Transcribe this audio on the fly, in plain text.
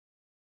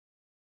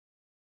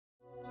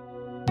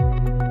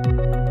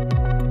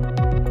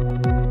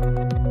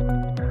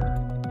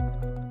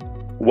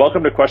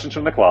Welcome to Questions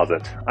from the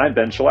Closet. I'm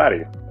Ben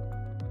Shalati.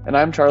 And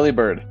I'm Charlie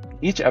Bird.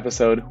 Each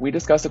episode, we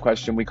discuss a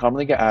question we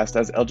commonly get asked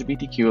as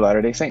LGBTQ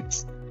Latter-day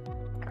Saints.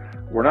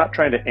 We're not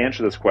trying to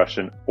answer this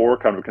question or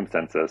come to a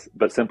consensus,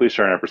 but simply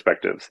sharing our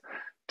perspectives.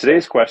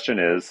 Today's question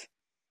is,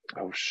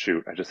 oh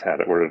shoot, I just had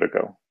it. Where did it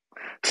go?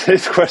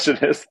 Today's question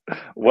is,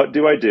 what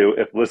do I do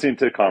if listening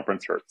to a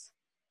conference hurts?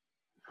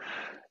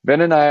 Ben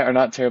and I are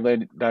not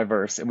terribly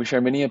diverse, and we share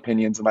many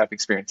opinions and life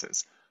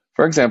experiences.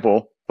 For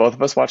example, both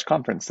of us watched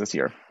Conference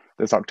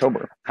this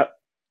October.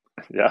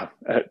 Yeah,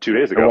 2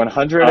 days ago. The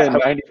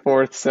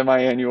 194th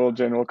Semi-Annual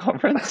General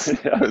Conference.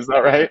 Yeah. Is that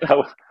right?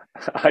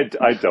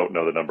 I don't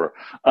know the number.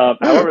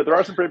 However, there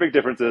are some pretty big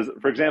differences.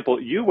 For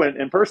example, you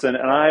went in person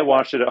and I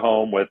watched it at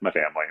home with my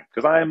family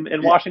because I'm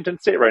in Washington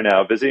State right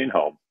now visiting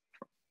home.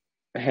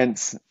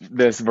 Hence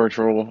this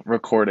virtual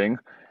recording.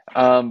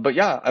 But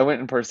yeah, I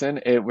went in person.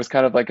 It was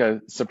kind of like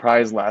a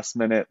surprise last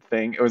minute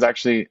thing. It was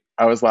actually,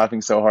 I was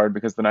laughing so hard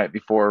because the night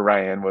before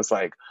Ryan was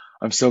like,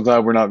 I'm so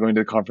glad we're not going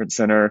to the conference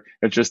center.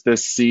 It's just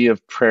this sea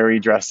of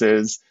prairie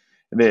dresses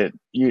that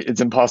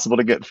it's impossible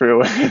to get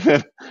through. And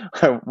then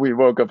we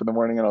woke up in the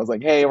morning and I was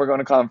like, hey, we're going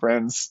to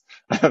conference.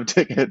 I have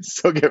tickets,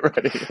 so get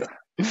ready.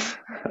 It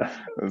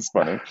was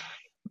funny.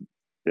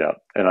 Yeah,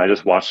 and I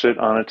just watched it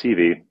on a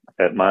TV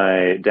at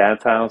my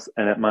dad's house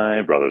and at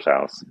my brother's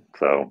house.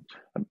 So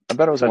I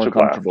bet it was more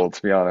comfortable,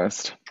 to be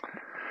honest.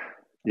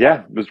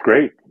 Yeah, it was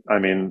great. I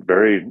mean,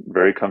 very,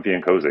 very comfy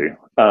and cozy.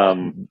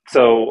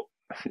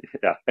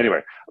 Yeah, anyway,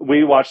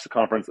 we watched the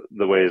conference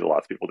the way that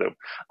lots of people do.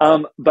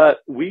 But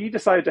we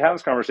decided to have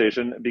this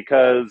conversation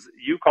because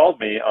you called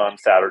me on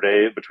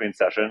Saturday between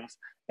sessions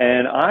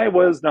and I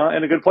was not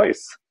in a good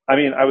place. I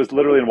mean, I was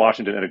literally in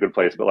Washington in a good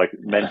place, but like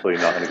mentally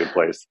not in a good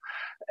place.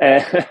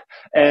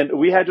 And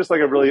we had just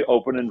like a really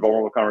open and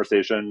vulnerable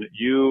conversation.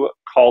 You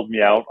called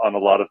me out on a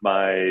lot of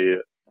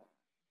my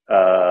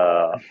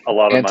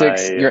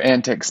your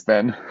antics,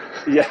 Ben.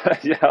 Yeah.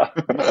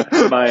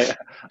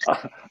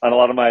 On a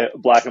lot of my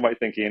black and white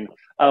thinking.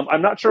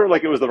 I'm not sure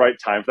like it was the right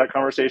time for that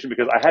conversation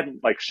because I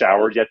hadn't like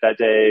showered yet that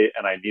day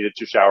and I needed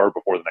to shower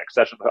before the next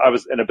session. I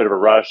was in a bit of a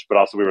rush, but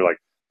also we were like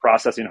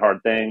processing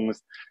hard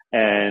things.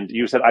 And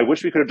you said, I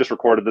wish we could have just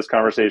recorded this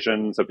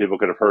conversation so people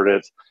could have heard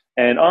it.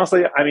 And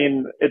honestly, I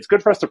mean, it's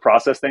good for us to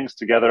process things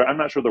together. I'm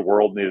not sure the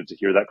world needed to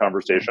hear that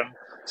conversation.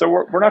 So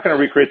we're not going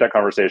to recreate that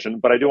conversation,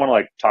 but I do want to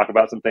like talk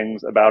about some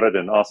things about it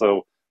and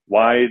also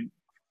why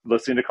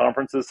listening to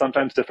conferences is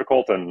sometimes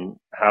difficult and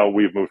how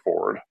we've moved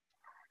forward.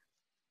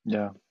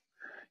 Yeah.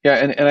 Yeah.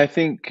 And I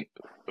think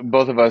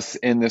both of us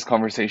in this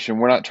conversation,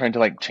 we're not trying to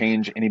like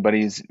change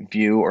anybody's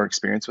view or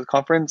experience with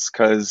conference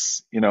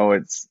because, you know,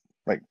 it's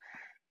like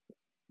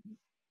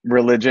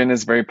religion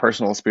is very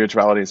personal,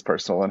 spirituality is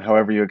personal, and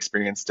however you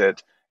experienced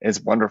it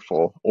is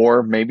wonderful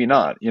or maybe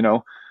not, you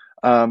know.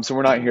 So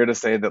we're not here to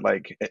say that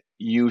like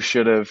you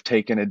should have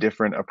taken a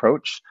different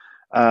approach.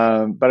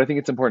 But I think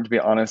it's important to be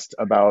honest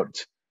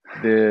about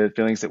the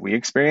feelings that we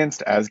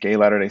experienced as gay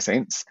Latter-day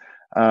Saints,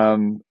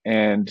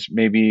 and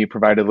maybe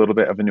provide a little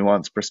bit of a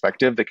nuanced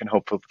perspective that can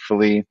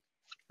hopefully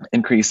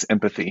increase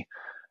empathy.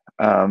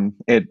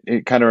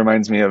 It kind of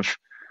reminds me of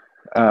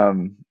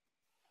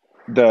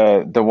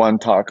the one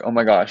talk. Oh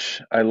my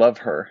gosh, I love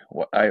her.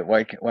 Why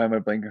am I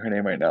blanking her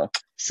name right now?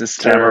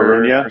 Sister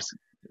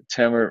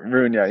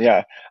Tamarunya.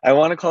 Yeah, I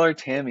want to call her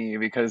Tammy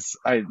because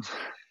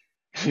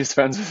she's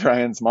friends with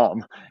Ryan's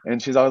mom,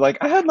 and she's always like,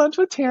 I had lunch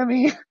with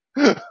Tammy.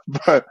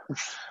 But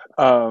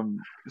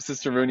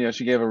Sister Runia,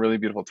 she gave a really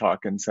beautiful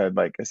talk and said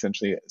like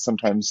essentially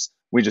sometimes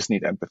we just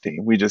need empathy.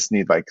 We just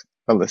need like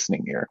a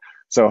listening ear.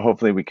 So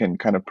hopefully we can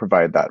kind of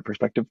provide that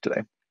perspective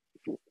today.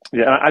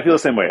 Yeah, I feel the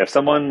same way. If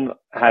someone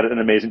had an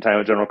amazing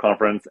time at General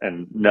Conference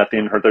and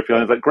nothing hurt their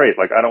feelings, like great.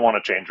 Like I don't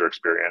want to change your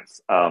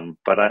experience,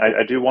 but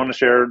I do want to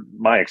share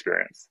my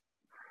experience.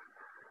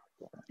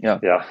 Yeah.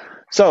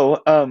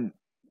 So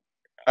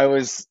I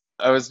was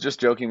just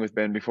joking with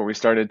Ben before we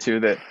started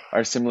too that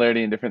our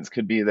similarity and difference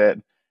could be that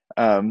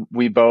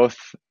we both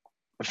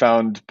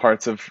found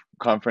parts of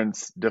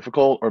conference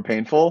difficult or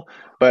painful,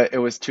 but it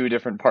was two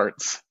different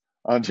parts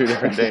on two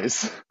different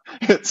days.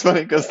 It's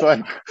funny because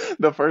like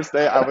the first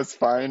day I was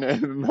fine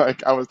and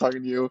like I was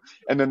talking to you,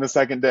 and then the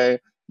second day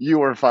you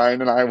were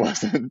fine and I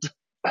wasn't.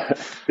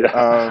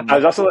 Yeah. I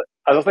was also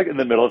like in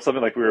the middle of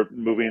something, like we were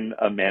moving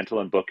a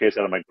mantle and bookcase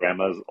out of my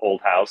grandma's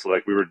old house. So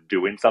like we were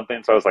doing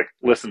something. So I was like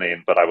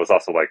listening, but I was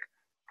also like,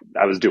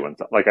 I was doing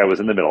something. Like I was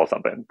in the middle of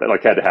something that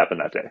like had to happen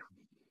that day.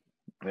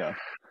 Yeah.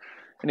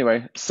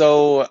 Anyway,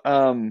 so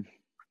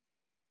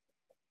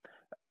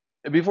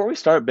before we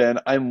start, Ben,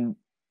 I'm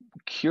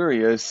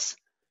curious,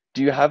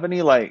 do you have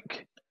any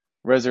like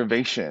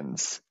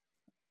reservations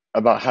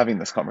about having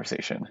this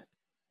conversation?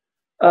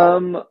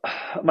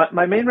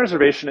 My main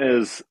reservation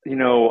is, you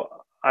know,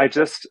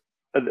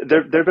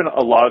 there've been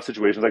a lot of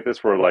situations like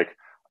this where like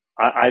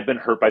I've been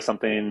hurt by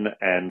something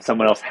and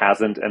someone else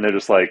hasn't, and they're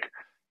just like,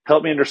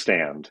 help me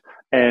understand.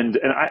 And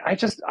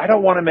I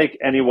don't want to make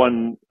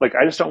anyone like,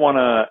 I just don't want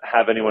to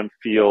have anyone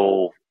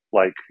feel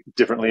like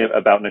differently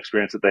about an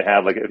experience that they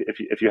had. Like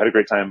if you had a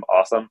great time,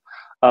 awesome.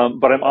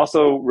 But I'm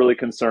also really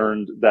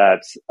concerned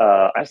that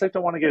I just like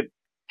don't want to get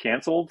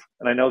canceled.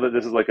 And I know that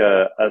this is like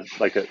a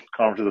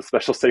conference is a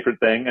special sacred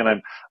thing,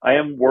 and I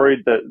am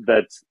worried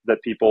that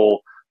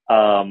people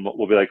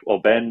will be like, well,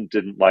 Ben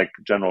didn't like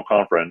General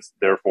Conference,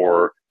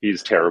 therefore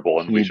he's terrible,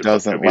 and we He should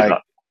doesn't he's like,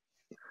 not.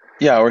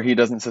 yeah, or he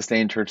doesn't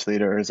sustain church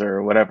leaders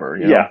or whatever,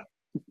 you know? Yeah,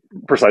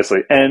 precisely.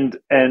 And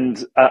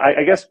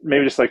I guess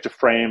maybe just like to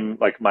frame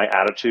like my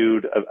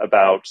attitude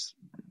about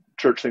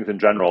church things in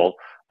general,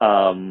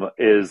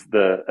 is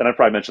and I've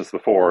probably mentioned this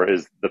before,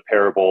 is the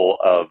parable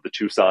of the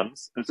two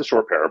sons. And it's a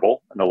short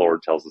parable, and the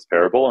Lord tells this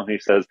parable, and he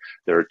says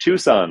there are two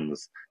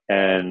sons,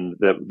 and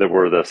there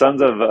were the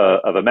sons of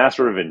a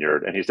master of a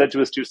vineyard, and he said to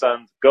his two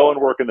sons, "Go and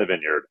work in the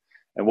vineyard."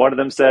 And one of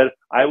them said,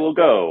 "I will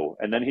go,"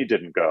 and then he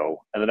didn't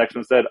go. And the next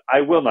one said,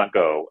 "I will not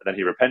go," and then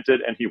he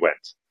repented and he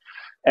went.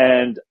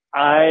 And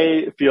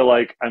I feel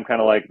like I'm kind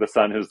of like the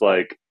son who's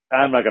like,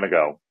 "I'm not going to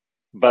go,"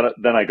 but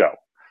then I go.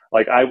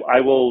 Like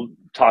I will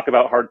talk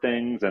about hard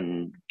things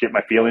and get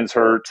my feelings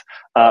hurt,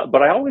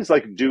 but I always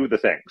like do the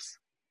things.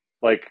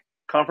 Like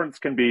conference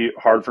can be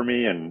hard for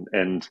me,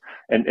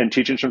 and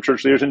teaching some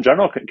church leaders in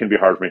general can be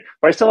hard for me.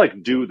 But I still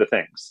like do the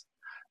things.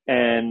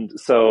 And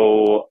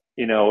so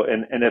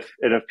and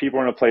if people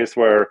are in a place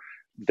where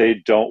they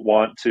don't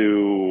want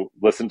to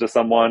listen to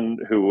someone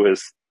who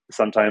is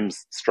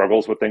sometimes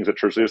struggles with things that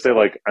church leaders say,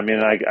 like, I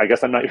mean, I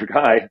guess I'm not your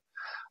guy,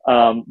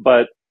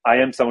 but I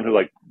am someone who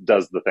like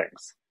does the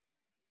things.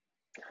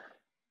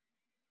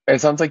 It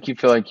sounds like you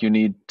feel like you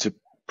need to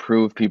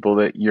prove people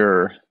that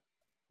you're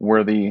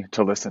worthy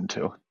to listen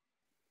to.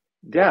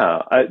 Yeah,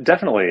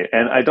 definitely.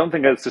 And I don't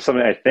think that's just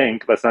something I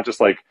think. That's not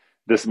just like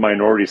this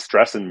minority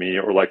stress in me,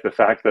 or like the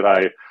fact that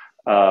I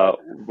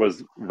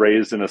was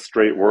raised in a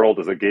straight world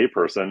as a gay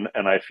person,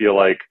 and I feel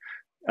like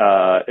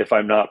if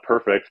I'm not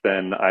perfect,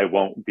 then I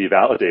won't be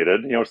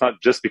validated. It's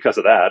not just because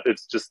of that.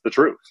 It's just the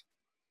truth.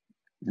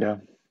 Yeah,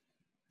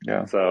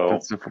 yeah, So,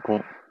 that's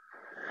difficult.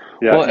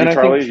 yeah, Well, you, and I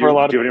think Charlie, for a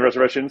lot do of you have any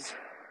reservations?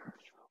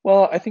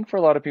 I think for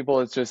a lot of people,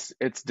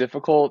 it's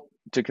difficult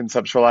to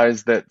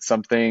conceptualize that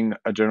something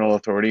a general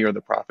authority or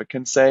the prophet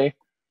can say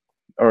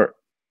or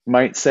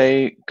might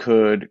say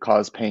could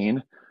cause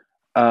pain.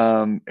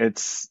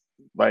 It's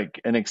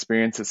like an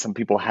experience that some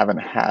people haven't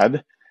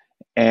had.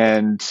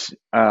 And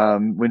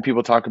when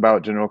people talk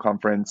about General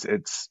Conference,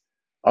 it's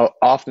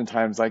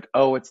oftentimes like,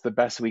 oh, it's the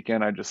best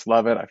weekend. I just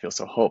love it. I feel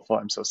so hopeful.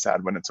 I'm so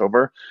sad when it's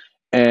over.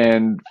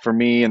 And for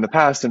me in the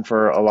past, and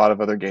for a lot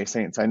of other gay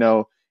saints, I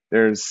know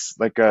there's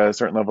like a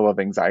certain level of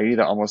anxiety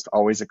that almost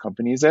always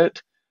accompanies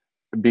it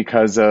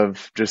because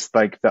of just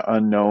like the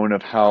unknown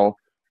of how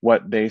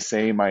what they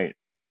say might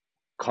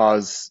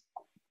cause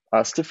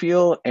us to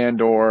feel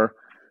and or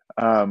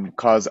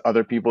cause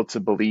other people to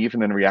believe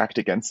and then react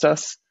against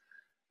us.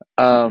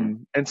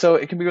 Hmm. And so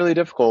it can be really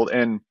difficult,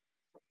 and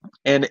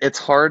it's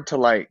hard to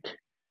like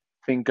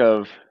think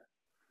of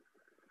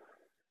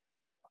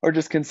or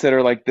just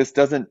consider like this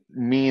doesn't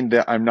mean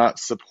that I'm not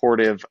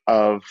supportive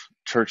of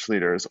church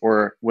leaders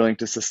or willing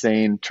to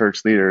sustain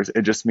church leaders.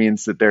 It just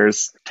means that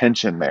there's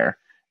tension there,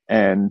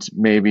 and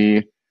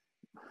maybe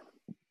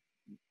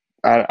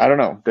I don't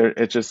know.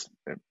 It just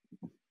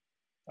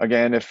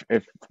again, if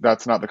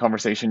that's not the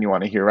conversation you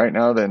want to hear right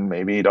now, then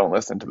maybe don't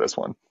listen to this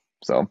one.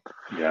 So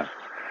Yeah.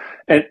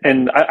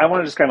 And I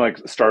want to just kind of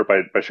like start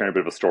by sharing a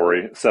bit of a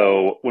story.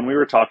 So when we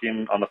were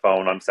talking on the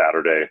phone on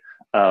Saturday,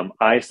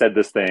 I said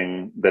this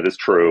thing that is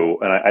true,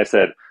 and I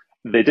said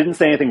they didn't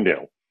say anything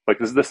new. Like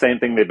this is the same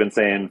thing they've been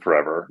saying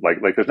forever.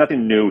 Like there's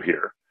nothing new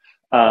here,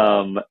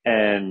 and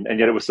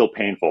yet it was still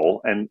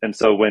painful. And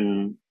so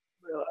when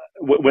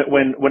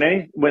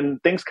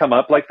things come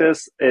up like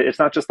this, it's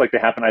not just like they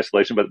happen in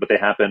isolation, but they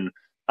happen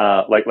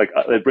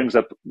it brings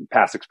up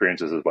past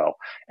experiences as well.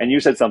 And you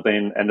said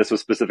something, and this was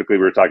specifically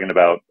we were talking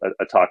about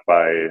a talk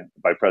by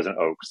President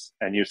Oakes,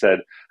 and you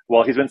said,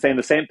 "Well, he's been saying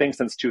the same thing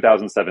since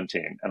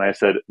 2017." And I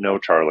said, "No,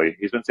 Charlie,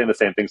 he's been saying the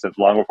same thing since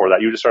long before that.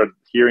 You just started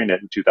hearing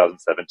it in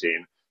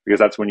 2017." Because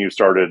that's when you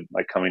started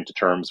like coming to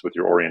terms with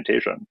your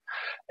orientation.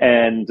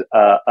 And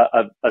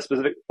a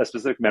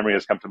specific memory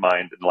has come to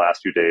mind in the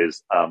last few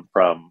days,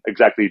 from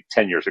exactly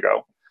 10 years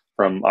ago,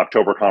 from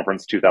October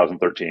Conference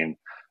 2013.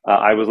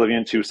 I was living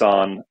in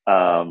Tucson.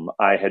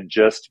 I had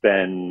just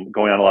been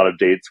going on a lot of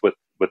dates with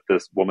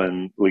this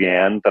woman,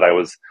 Leanne, that I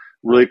was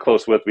really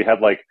close with. We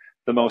had like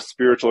the most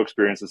spiritual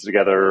experiences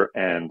together,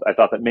 and I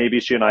thought that maybe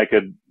she and I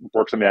could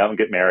work something out and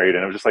get married.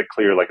 And it was just like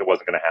clear like it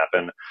wasn't going to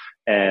happen.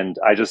 And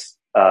I just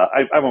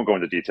I won't go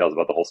into details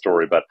about the whole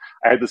story, but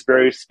I had this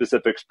very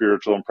specific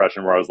spiritual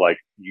impression where I was like,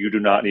 you do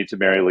not need to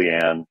marry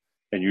Leanne,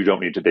 and you don't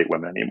need to date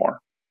women anymore.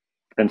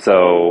 And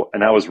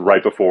that was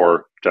right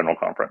before General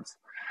Conference.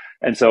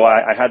 And so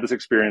I had this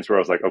experience where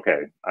I was like, okay,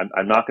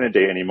 I'm not going to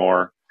date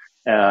anymore.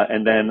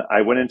 And then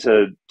I went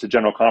into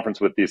General Conference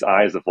with these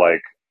eyes of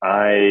like,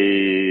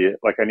 I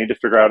need to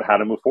figure out how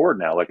to move forward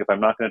now. Like, if I'm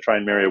not going to try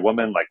and marry a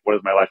woman, like, what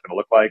is my life going to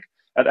look like?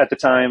 At the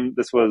time,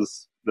 this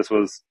was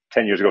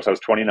 10 years ago, so I was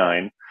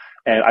 29,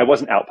 and I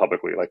wasn't out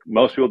publicly. Like,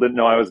 most people didn't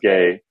know I was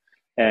gay.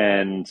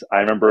 And I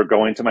remember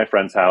going to my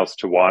friend's house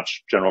to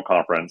watch General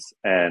Conference,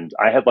 and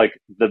I had like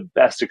the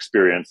best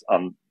experience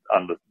on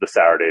the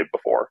Saturday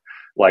before.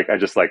 Like I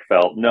just like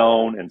felt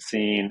known and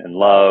seen and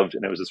loved,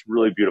 and it was this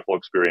really beautiful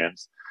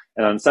experience.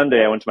 And on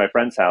Sunday, I went to my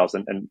friend's house,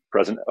 and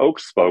President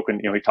Oaks spoke,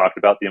 and he talked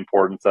about the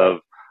importance of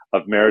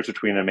marriage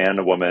between a man and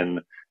a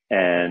woman,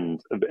 and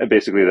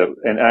basically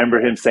and I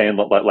remember him saying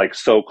like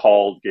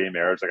so-called gay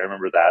marriage. Like I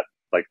remember that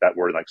like that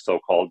word like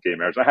so-called gay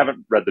marriage. I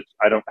haven't read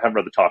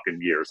the talk in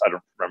years. I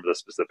don't remember the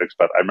specifics,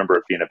 but I remember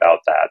it being about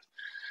that.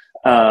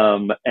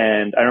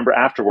 And I remember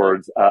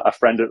afterwards, a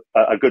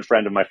good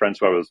friend of my friends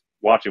who I was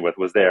watching with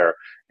was there,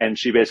 and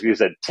she basically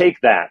said, "Take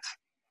that,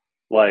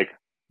 like,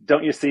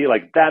 don't you see,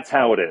 like that's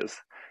how it is."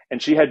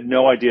 And she had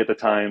no idea at the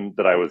time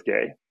that I was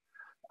gay.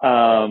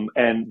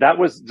 And that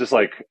was just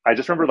like I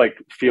just remember like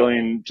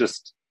feeling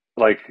just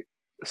like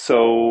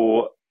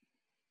so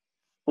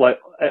like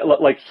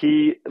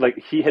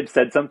he had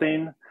said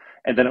something,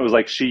 and then it was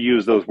like she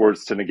used those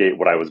words to negate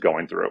what I was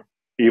going through,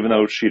 even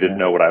though she didn't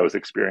Yeah. know what I was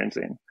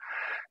experiencing.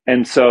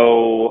 And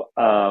so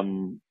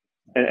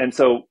and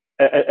so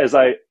as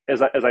I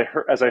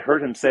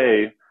heard him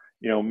say,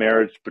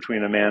 marriage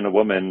between a man and a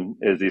woman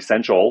is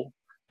essential,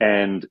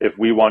 and if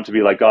we want to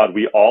be like God,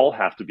 we all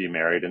have to be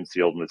married and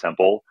sealed in the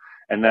temple,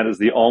 and that is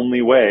the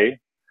only way.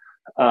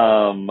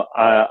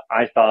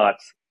 I thought,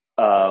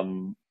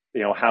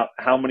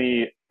 how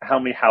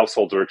many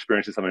households are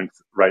experiencing something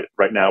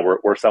right now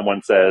where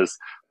someone says,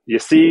 "You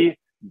see,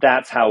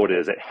 that's how it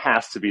is. It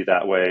has to be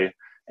that way,"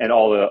 and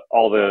all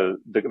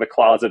the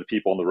closeted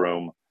people in the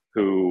room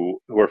who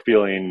are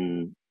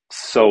feeling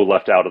so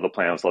left out of the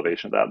plan of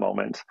salvation at that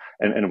moment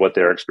and what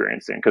they're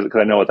experiencing because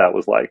I know what that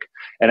was like.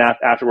 And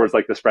afterwards,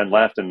 like this friend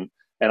left and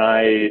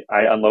I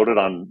unloaded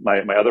on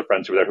my other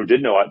friends who were there who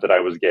did know that I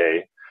was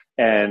gay,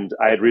 and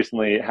I had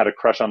recently had a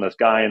crush on this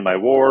guy in my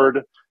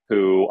ward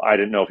who I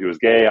didn't know if he was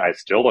gay. I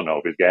still don't know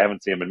if he's gay. I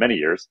haven't seen him in many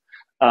years.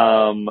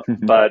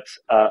 But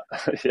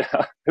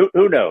yeah,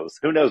 who knows?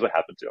 Who knows what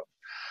happened to him?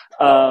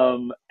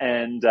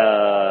 And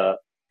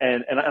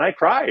I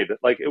cried.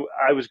 Like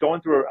I was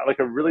going through like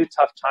a really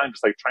tough time,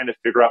 just like trying to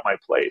figure out my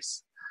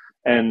place.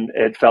 And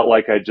it felt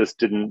like I just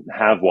didn't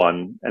have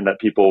one, and that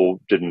people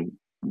didn't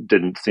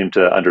seem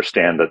to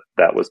understand that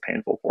that was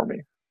painful for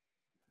me.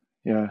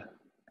 Yeah.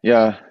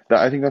 Yeah.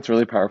 I think that's a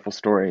really powerful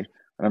story.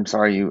 And I'm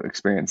sorry you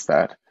experienced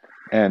that.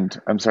 And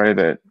I'm sorry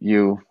that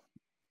you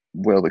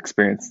will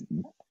experience,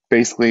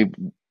 basically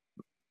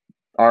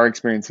are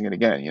experiencing it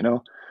again, you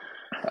know?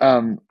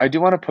 I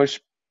do want to push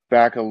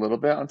back a little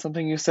bit on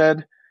something you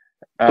said.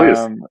 Please.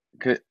 Um,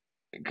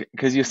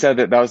 because you said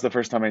that that was the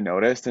first time I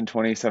noticed in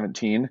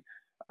 2017.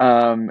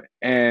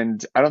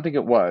 And I don't think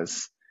it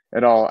was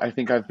at all. I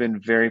think I've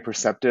been very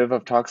perceptive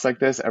of talks like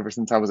this ever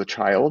since I was a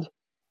child.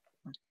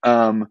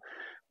 Um,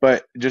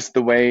 but just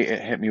the way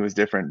it hit me was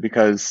different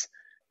because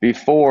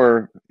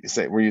before,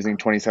 say, we're using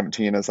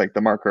 2017 as like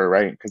the marker,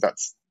 right? Because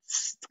that's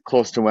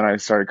close to when I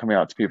started coming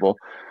out to people.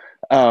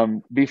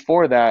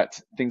 Before that,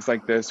 things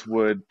like this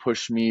would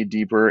push me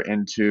deeper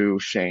into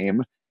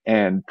shame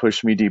and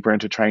push me deeper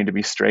into trying to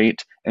be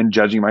straight and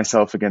judging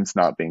myself against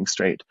not being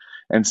straight.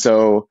 And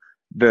so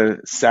the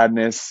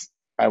sadness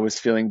I was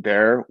feeling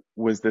there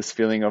was this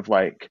feeling of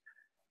like,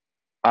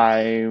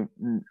 I,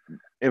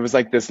 it was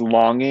like this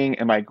longing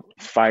and like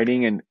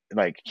fighting and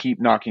like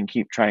keep knocking,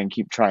 keep trying,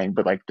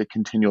 but like the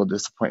continual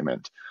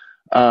disappointment.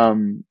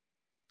 Um,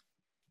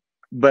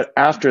 but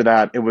after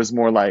that, it was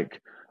more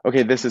like,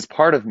 okay, this is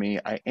part of me.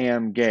 I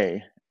am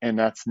gay, and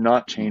that's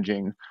not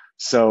changing.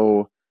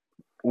 So,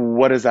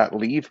 what does that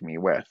leave me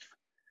with?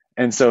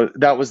 And so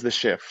that was the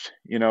shift.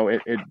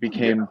 It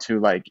became Yeah. to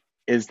like,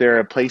 is there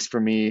a place for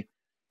me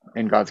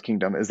in God's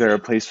kingdom? Is there a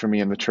place for me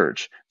in the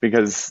church?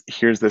 Because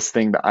here's this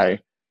thing that I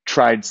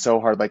tried so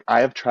hard. Like,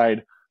 I have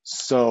tried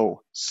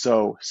so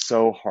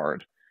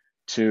hard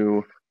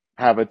to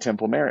have a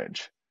temple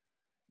marriage.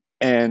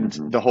 And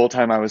Mm-hmm. the whole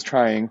time I was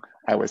trying,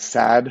 I was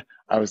sad,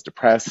 I was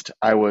depressed,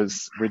 I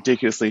was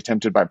ridiculously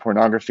tempted by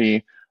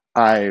pornography.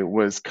 I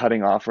was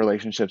cutting off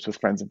relationships with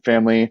friends and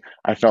family.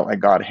 I felt like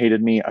God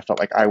hated me. I felt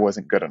like I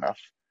wasn't good enough.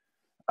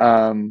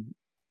 Um,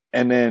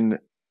 and then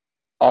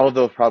all of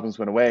those problems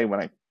went away when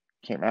I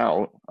came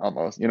out,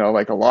 almost,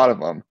 like a lot of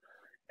them.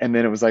 And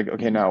then it was like,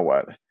 okay, Mm-hmm. now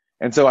what?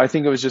 And so I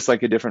think it was just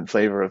like a different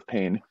flavor of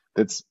pain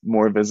that's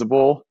more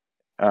visible,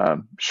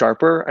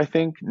 sharper, I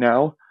think,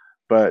 now,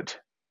 but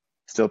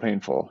still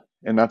painful.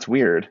 And that's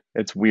weird.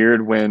 It's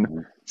weird when Mm-hmm.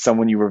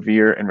 someone you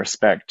revere and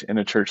respect and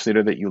a church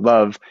leader that you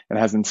love and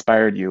has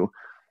inspired you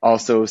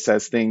also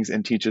says things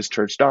and teaches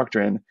church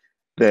doctrine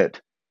that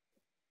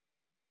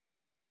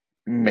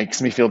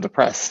makes me feel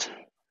depressed.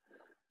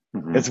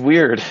 Mm-hmm. It's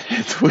weird.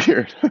 It's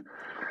weird.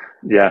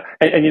 Yeah,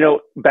 and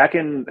back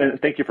in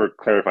and thank you for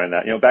clarifying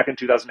that. Back in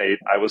 2008,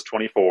 I was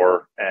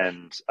 24,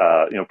 and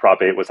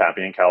Prop 8 was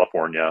happening in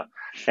California,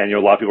 and a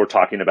lot of people were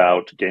talking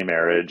about gay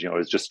marriage. It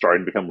was just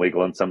starting to become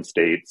legal in some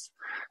states,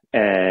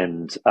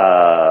 and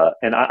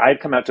I'd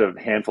come out to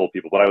a handful of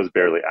people, but I was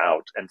barely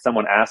out. And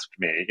someone asked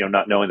me,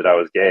 not knowing that I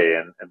was gay,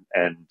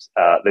 and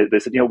they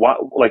said, why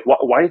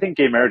do you think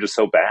gay marriage is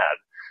so bad?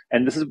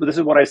 And this is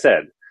what I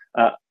said.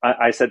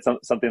 I said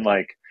something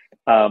like,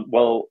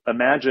 well,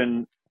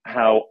 imagine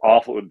how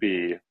awful it would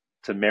be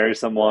to marry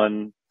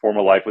someone, form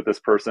a life with this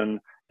person,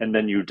 and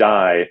then you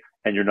die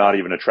and you're not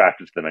even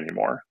attracted to them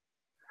anymore.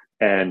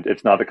 And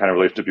it's not the kind of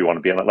relationship you want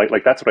to be in.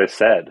 Like that's what I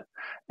said.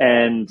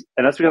 And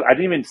that's because I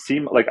didn't even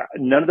seem like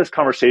none of this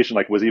conversation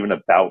was even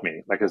about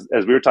me. Like as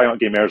we were talking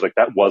about gay marriage, like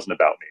that wasn't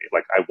about me.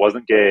 Like I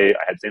wasn't gay.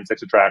 I had same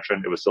sex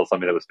attraction. It was still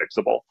something that was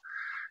fixable.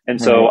 And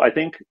so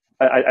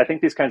Right. I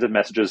think these kinds of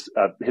messages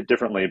hit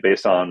differently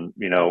based on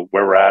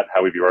where we're at,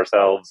 how we view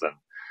ourselves,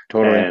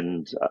 Totally.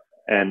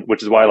 and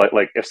which is why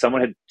if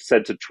someone had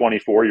said to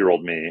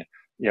 24-year-old me,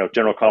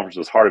 general conference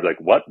was hard, I'd be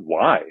like, what?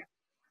 Why?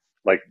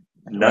 Like,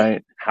 not,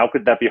 Right. how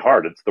could that be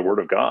hard? It's the word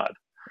of God.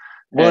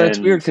 Well, it's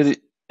weird And because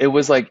it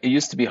was like it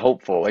used to be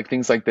hopeful. Like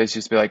things like this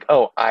used to be like,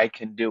 oh, I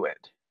can do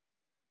it.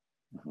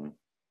 mhm.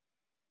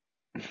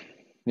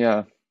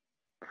 Yeah.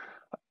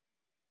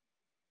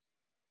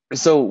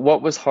 So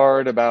what was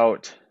hard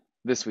about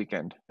this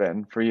weekend,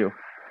 Ben, for you?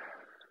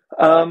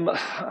 um,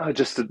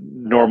 just a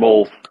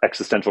normal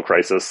existential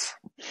crisis,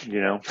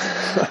 you know.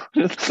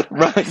 so,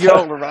 Run,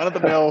 so, we're run of the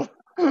mill.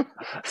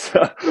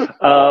 so,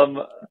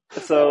 um,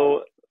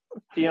 so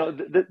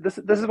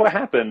this is what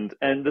happened,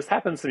 and this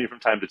happens to me from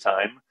time to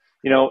time.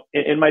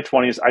 In my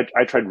 20s,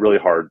 I tried really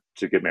hard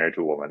to get married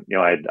to a woman.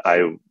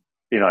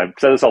 I've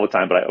said this all the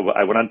time, but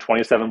I went on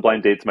 27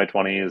 blind dates in my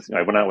 20s.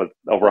 I went out with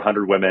over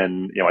 100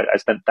 women. I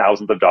spent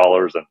thousands of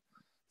dollars and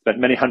spent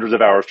many hundreds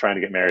of hours trying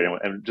to get married,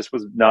 and just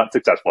was not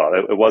successful.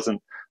 It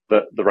wasn't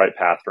the right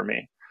path for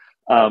me.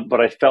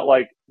 But I felt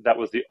like that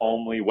was the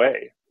only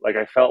way. Like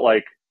I felt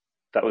like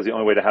that was the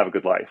only way to have a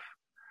good life,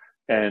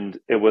 and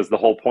it was the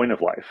whole point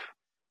of life.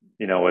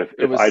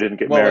 It If I was didn't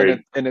get well, and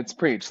married, it's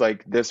preached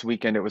like this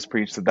weekend. It was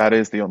preached that that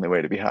is the only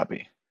way to be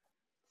happy.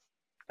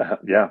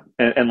 yeah,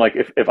 and like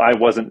if I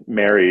wasn't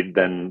married,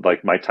 then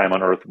like my time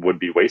on earth would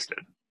be wasted.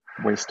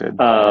 Wasted.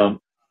 Yeah. Um,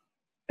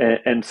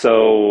 and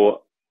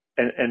so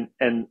and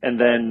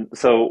then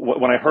so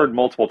when I heard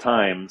multiple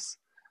times,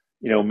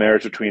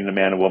 marriage between a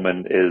man and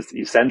woman is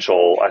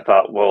essential, I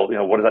thought, well,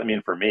 what does that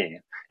mean for me?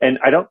 And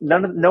I don't,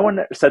 no one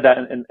said that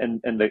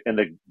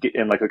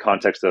in like the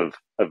context of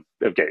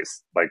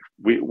gays. Like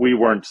we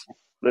weren't,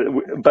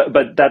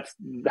 but that's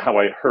how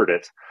I heard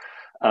it,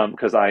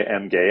 because I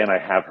am gay and I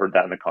have heard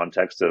that in the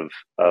context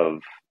of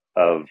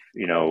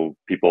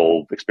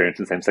people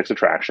experiencing same sex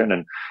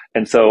attraction,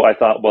 and so I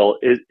thought, well,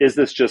 is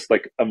this just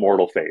like a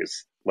mortal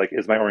phase? Like,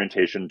 is my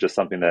orientation just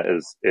something that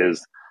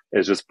is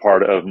just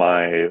part of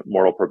my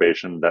moral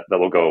probation that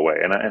will go away?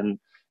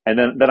 And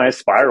then I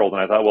spiraled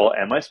and I thought, well,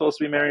 am I supposed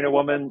to be marrying a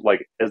woman?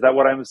 Like, is that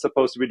what I'm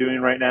supposed to be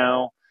doing right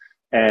now?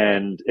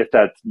 And if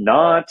that's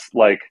not,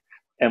 like,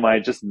 am I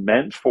just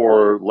meant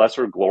for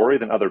lesser glory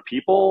than other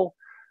people?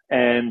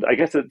 And I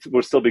guess it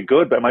would still be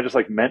good, but am I just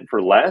like meant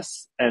for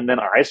less? And then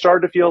I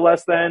started to feel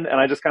less then, and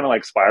I just kind of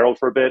like spiraled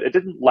for a bit. It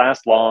didn't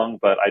last long,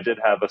 but I did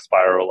have a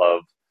spiral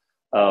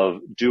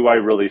of do I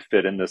really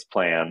fit in this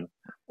plan,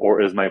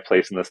 or is my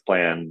place in this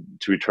plan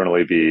to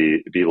eternally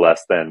be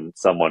less than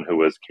someone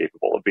who is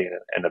capable of being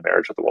in a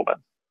marriage with a woman?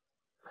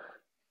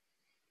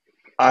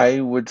 I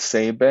would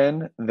say,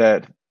 Ben,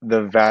 that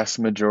the vast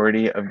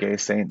majority of gay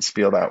saints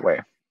feel that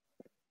way.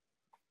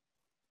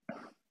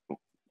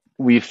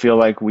 We feel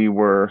like we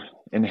were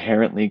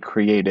inherently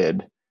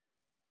created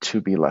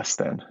to be less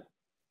than.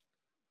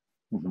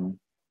 Mm-hmm.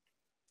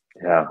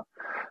 Yeah,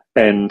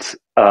 and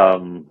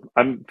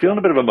I'm feeling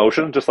a bit of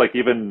emotion, just like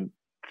even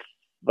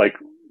like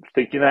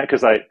thinking that,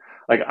 because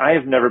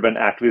I've never been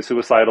actively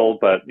suicidal,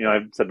 but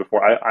I've said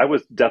before I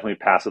was definitely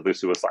passively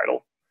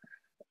suicidal,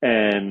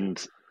 and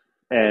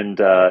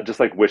just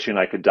like wishing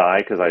I could die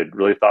because I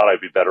really thought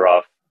I'd be better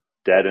off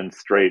dead and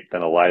straight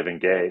than alive and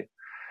gay,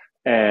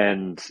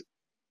 and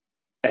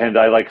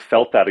I like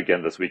felt that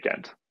again this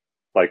weekend.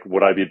 Like,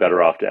 would I be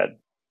better off dead?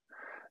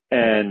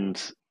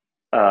 And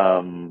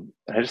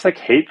I just like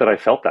hate that I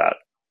felt that.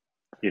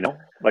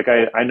 Like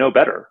I know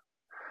better.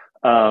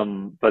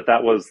 But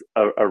that was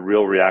a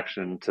real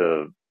reaction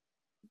to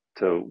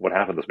what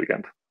happened this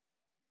weekend.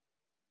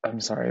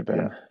 I'm sorry,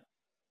 Yeah. Ben.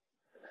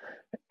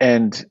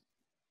 And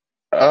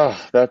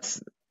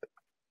that's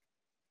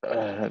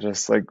that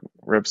just like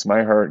rips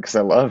my heart because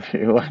I love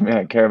you. I mean,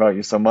 I care about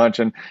you so much,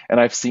 and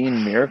I've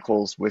seen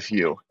miracles with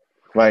you.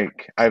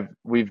 Like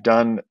we've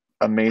done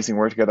amazing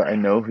work together. I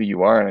know who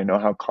you are, and I know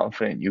how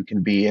confident you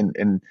can be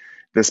in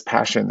this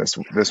passion,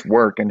 this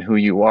work, and who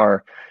you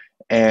are.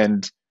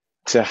 And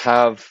to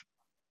have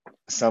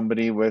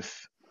somebody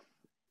with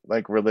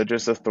like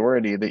religious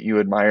authority that you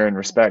admire and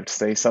respect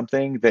say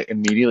something that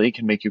immediately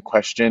can make you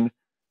question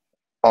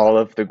all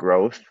of the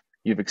growth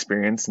you've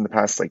experienced in the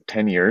past like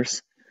 10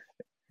 years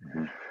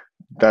Mhm.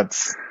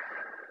 That's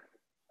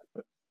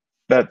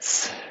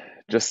that's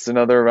just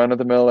another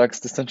run-of-the-mill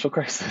existential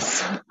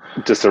crisis.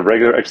 Just a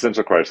regular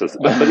existential crisis.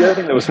 But the other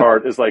thing that was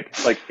hard is like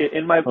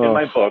in Oh,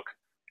 my book,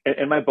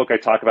 in my book I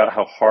talk about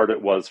how hard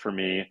it was for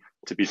me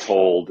to be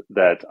told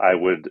that I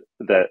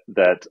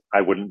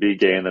wouldn't be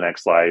gay in the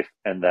next life,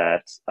 and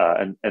that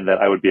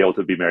I would be able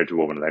to be married to a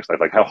woman in the next life.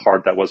 Like how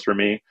hard that was for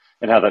me,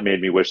 and how that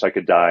made me wish I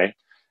could die.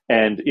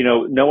 And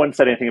no one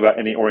said anything about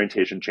any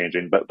orientation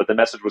changing, but the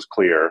message was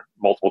clear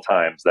multiple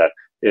times that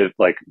if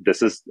like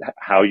this is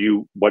how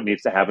you what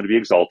needs to happen to be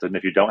exalted, and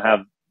if you don't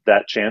have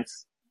that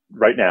chance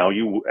right now,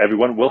 you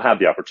everyone will have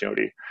the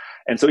opportunity.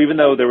 And so even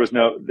though there was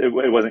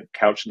it wasn't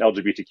couched in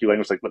LGBTQ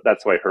language, like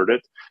that's how I heard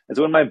it. And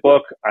so in my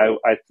book,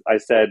 I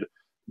said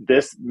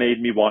this made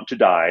me want to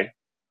die,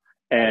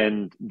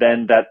 and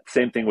then that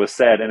same thing was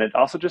said, and it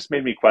also just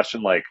made me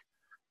question like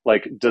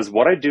does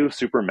what I do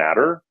super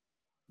matter?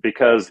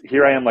 Because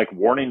here I am like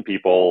warning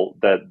people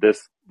that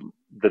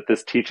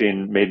this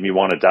teaching made me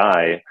want to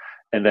die,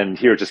 and then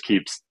here it just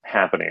keeps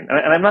happening.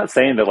 And I'm not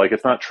saying that like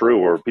it's not true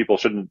or people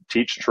shouldn't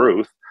teach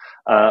truth,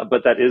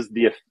 but that is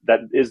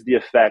the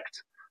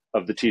effect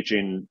of the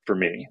teaching for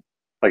me,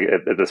 like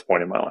at this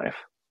point in my life.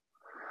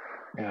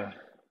 yeah.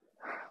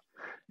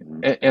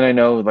 Mhm. And I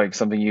know like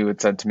something you had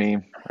said to me,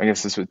 I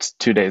guess this was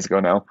 2 days ago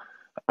now.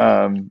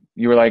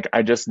 You were like,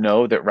 I just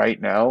know that right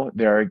now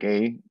there are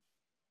gay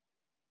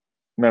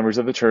members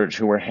of the church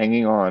who were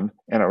hanging on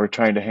and are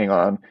trying to hang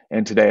on,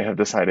 and today have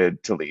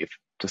decided to leave,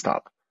 to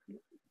stop.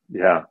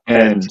 Yeah,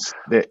 and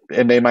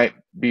And they might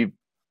be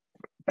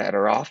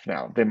better off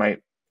now. They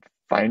might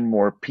find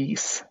more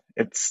peace.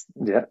 It's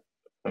yeah,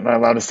 Am I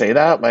allowed to say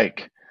that?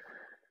 Like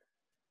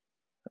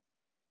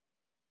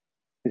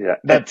yeah,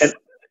 that's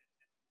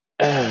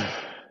and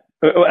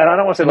I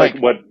don't want to say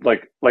and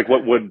like like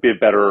what would be a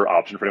better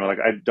option for anyone.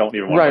 Like I don't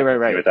even want to right, like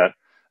right, insinuate right.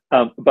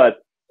 that.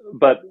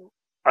 But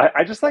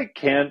I just like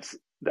can't.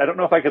 I don't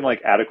know if I can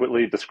like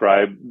adequately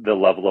describe the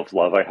level of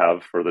love I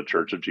have for the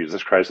Church of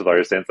Jesus Christ of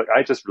Latter-day Saints. Like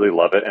I just really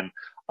love it, and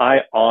I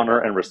honor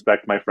and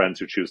respect my friends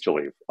who choose to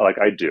leave. Like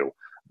I do.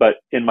 But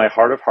in my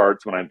heart of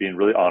hearts, when I'm being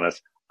really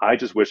honest, I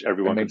just wish It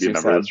everyone could makes be a you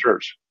member of this sad.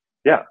 church.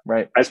 Yeah,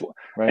 Right, I just,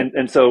 right.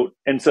 and so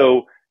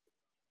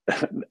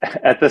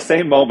at the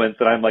same moment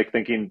that I'm like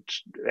thinking,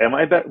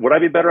 would I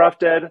be better off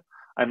dead?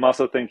 I'm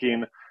also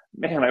thinking,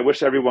 man, I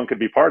wish everyone could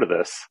be part of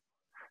this.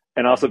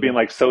 And also being Mhm.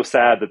 like so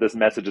sad that this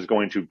message is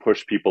going to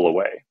push people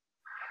away.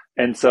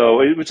 And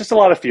so it was just a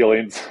lot of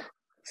feelings.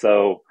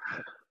 So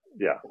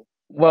yeah,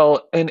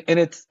 Well, and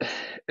it's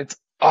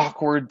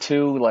awkward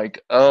too,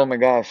 like, oh my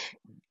gosh.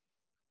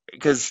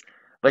 Because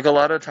like a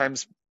lot of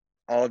times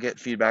I'll get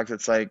feedback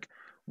that's like,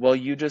 well,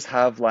 you just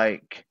have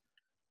like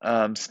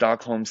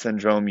Stockholm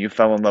syndrome, you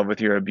fell in love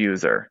with your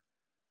abuser.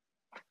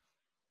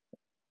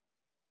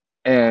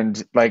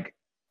 And like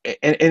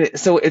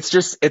so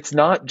it's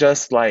not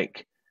just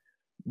like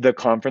the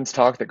conference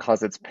talk that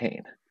causes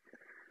pain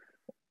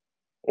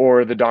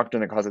or the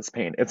doctrine that causes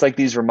pain. It's like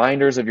these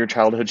reminders of your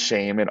childhood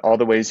shame and all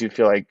the ways you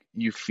feel like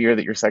you fear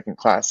that you're second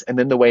class. And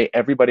then the way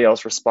everybody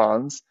else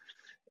responds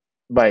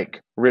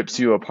like rips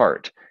you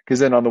apart. Because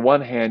then on the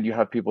one hand, you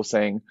have people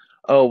saying,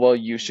 oh, well,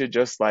 you should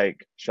just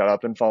like shut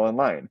up and fall in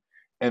line.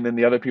 And then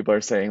the other people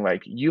are saying,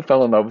 like, you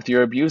fell in love with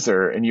your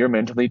abuser and you're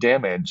mentally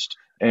damaged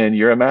and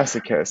you're a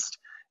masochist.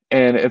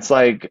 And it's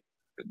like,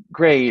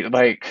 great.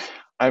 Like,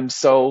 I'm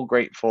so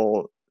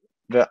grateful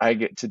that I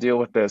get to deal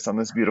with this on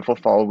this beautiful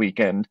fall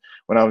weekend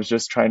when I was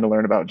just trying to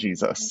learn about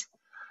Jesus.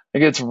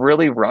 Like, it's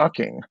really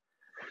rocking.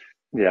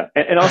 yeah.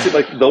 And honestly,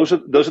 like those are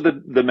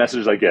the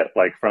messages I get.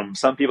 Like from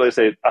some people, they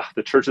say,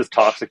 the church is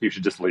toxic. You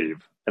should just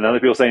leave. And other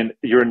people saying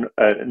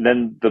and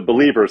then the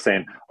believer is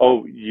saying,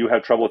 oh, you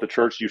have trouble with the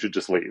church. You should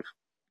just leave.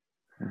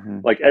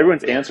 Mhm. Like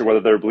everyone's answer, whether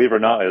they're a believer or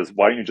not, is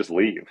why don't you just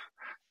leave?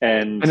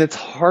 And And it's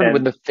hard when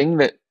and the thing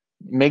that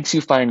makes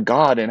you find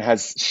God and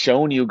has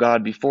shown you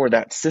God before,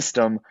 that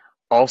system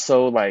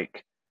also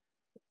like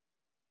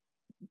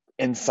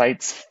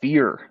incites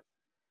fear.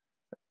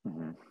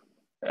 mhm,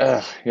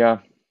 Yeah.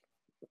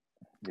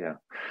 yeah.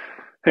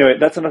 Anyway,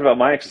 that's enough about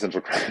my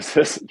existential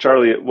crisis.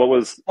 Charlie, Well, what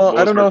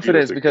I was don't know hard for if you it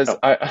this is week? because Oh,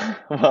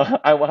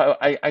 I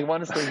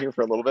want to stay here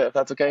for a little bit if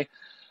that's okay.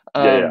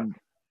 yeah, yeah. Um,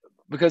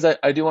 because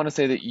I do want to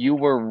say that you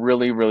were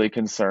really, really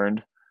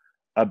concerned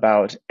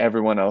about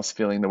everyone else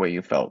feeling the way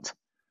you felt.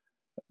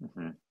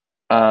 Hmm.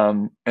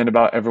 And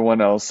about everyone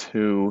else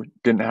who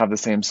didn't have the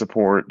same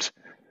support,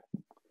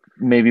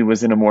 maybe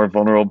was in a more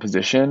vulnerable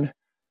position.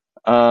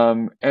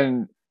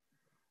 And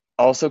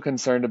also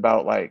concerned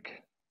about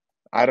like,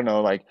 I don't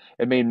know, like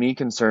it made me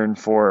concerned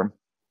for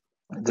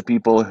the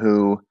people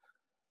who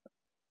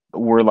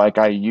were like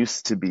I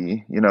used to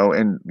be,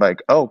 and like,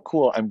 oh,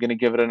 cool, I'm gonna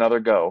give it another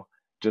go,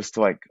 just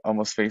to like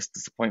almost face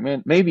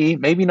disappointment. Maybe,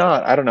 maybe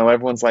not. I don't know.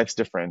 Everyone's life's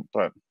different,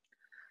 but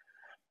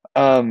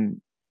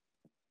um,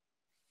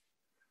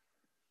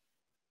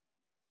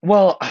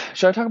 well,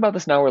 should I talk about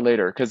this now or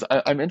later? Because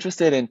I'm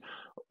interested in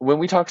when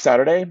we talked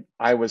Saturday,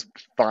 I was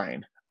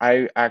fine.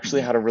 I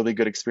actually Hmm. had a really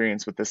good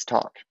experience with this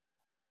talk,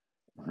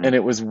 Hmm. and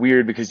it was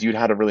weird because you'd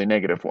had a really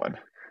negative one.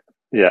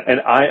 Yeah,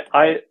 and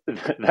I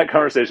that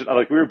conversation,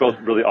 like we were both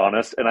really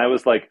honest, and I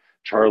was like,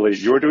 Charlie,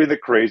 you're doing the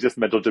craziest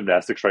mental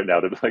gymnastics right now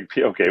to like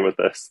be okay with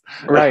this.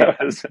 And Right.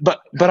 I was,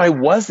 But I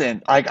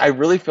wasn't. I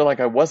really feel like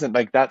I wasn't.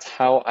 Like that's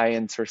how I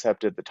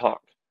intercepted the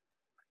talk.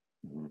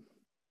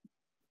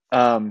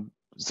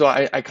 So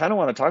I kind of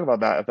want to talk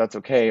about that if that's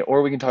okay,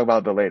 or we can talk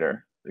about it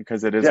later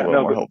because it is a yeah,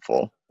 little no, more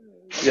hopeful.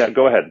 yeah,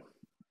 go ahead.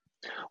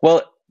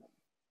 Well,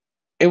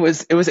 it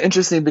was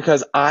interesting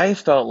because I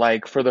felt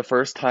like for the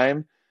first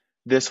time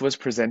this was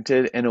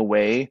presented in a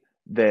way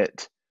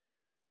that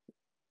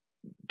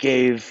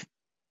gave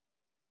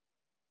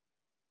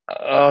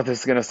oh,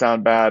 this is gonna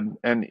sound bad,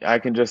 and I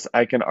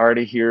can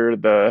already hear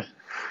the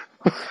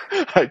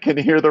I can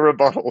hear the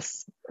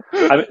rebuttals.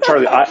 I mean,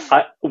 Charlie,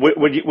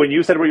 when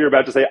you said what you were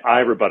about to say, I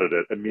rebutted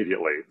it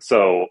immediately.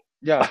 So,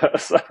 Yeah.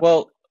 so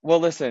Well,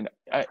 listen,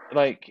 I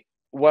like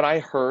what I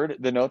heard,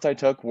 the notes I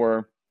took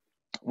were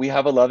we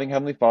have a loving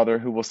Heavenly Father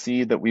who will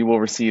see that we will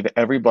receive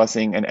every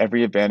blessing and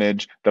every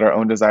advantage that our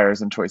own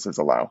desires and choices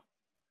allow.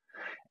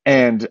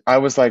 And I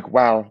was like,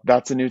 wow,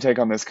 that's a new take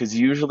on this because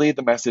usually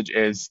the message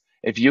is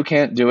if you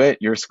can't do it,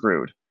 you're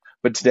screwed.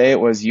 But today it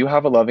was you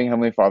have a loving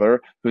Heavenly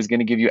Father who's going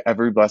to give you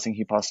every blessing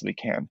he possibly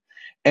can.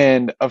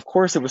 And of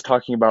course, it was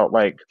talking about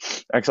like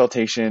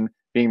exaltation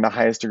being the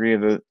highest degree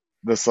of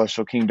the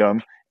celestial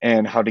kingdom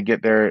and how to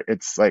get there.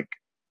 It's like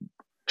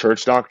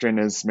church doctrine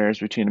is marriage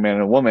between a man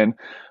and a woman.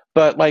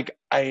 But like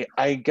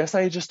I guess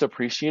I just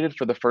appreciated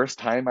for the first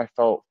time I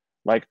felt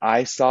like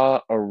I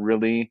saw a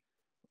really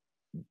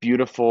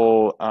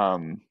beautiful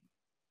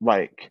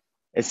like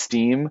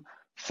esteem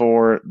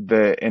for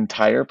the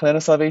entire plan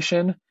of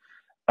salvation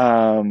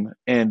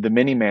and the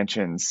many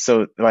mansions.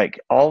 So like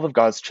all of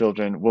God's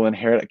children will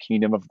inherit a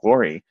kingdom of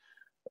glory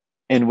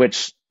in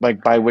which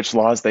like by which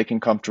laws they can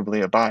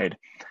comfortably abide.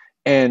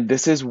 And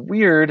this is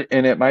weird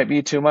and it might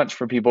be too much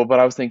for people, but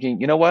I was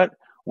thinking, you know what?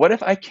 What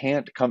if I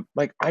can't come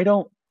like I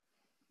don't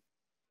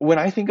when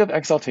I think of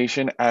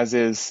exaltation as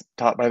is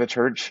taught by the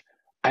church,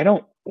 I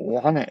don't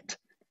want it.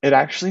 It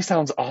actually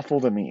sounds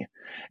awful to me.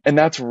 And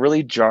that's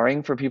really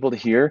jarring for people to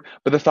hear.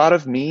 But the thought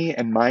of me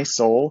and my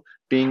soul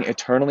being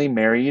eternally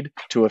married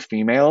to a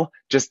female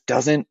just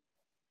doesn't,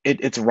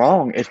 it's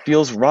wrong. It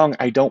feels wrong.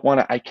 I don't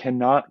want to, I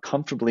cannot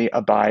comfortably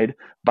abide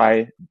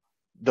by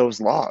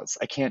those laws.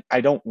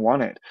 I don't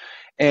want it.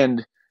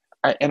 And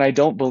and I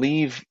don't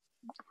believe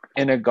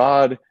in a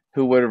God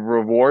who would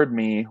reward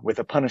me with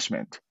a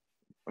punishment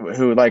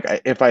who like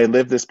if I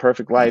live this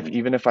perfect life,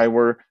 even if I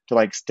were to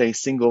like stay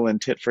single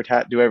and tit for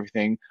tat, do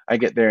everything, I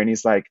get there and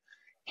he's like,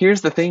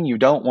 here's the thing you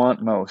don't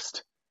want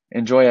most.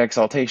 Enjoy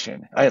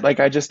exaltation.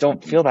 I just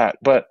don't feel that.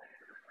 But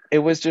it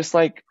was just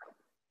like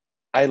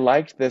I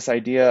liked this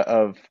idea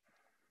of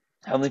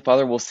Heavenly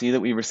Father will see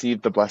that we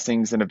receive the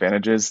blessings and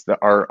advantages that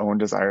our own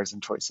desires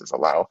and choices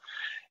allow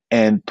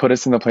and put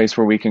us in the place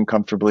where we can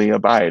comfortably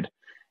abide.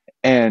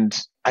 And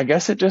I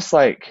guess it just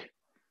like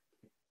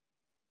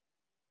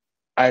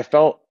I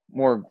felt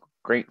more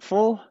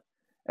grateful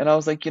and I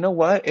was like, you know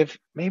what? If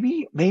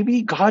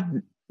maybe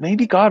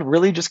God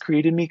really just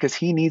created me because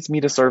he needs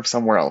me to serve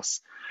somewhere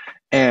else.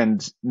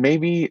 And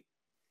maybe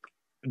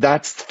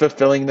that's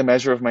fulfilling the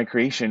measure of my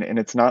creation and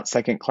it's not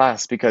second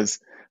class because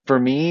for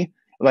me,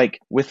 like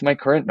with my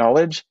current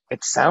knowledge,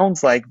 it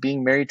sounds like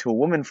being married to a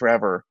woman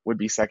forever would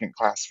be second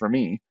class for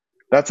me.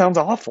 That sounds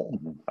awful.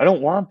 I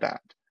don't want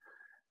that.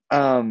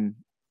 Um,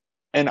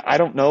 and I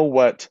don't know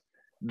what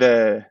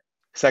the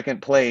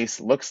second place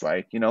looks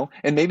like, you know?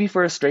 And maybe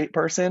for a straight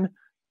person,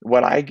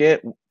 what I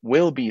get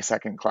will be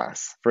second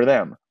class for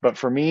them. But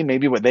for me,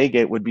 maybe what they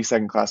get would be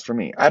second class for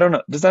me. I don't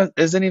know.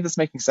 Is any of this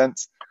making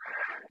sense?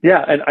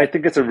 Yeah, and I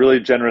think it's a really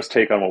generous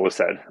take on what was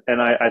said,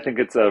 and I think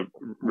it's a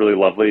really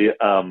lovely.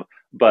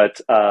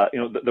 But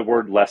the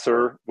word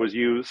lesser was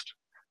used,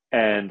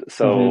 and Hmm.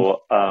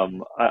 so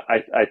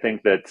I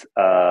think that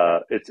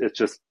it's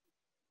just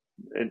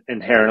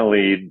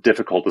inherently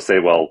difficult to say,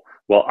 well,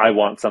 I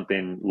want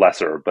something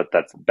lesser, but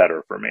that's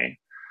better for me.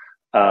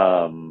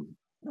 Um,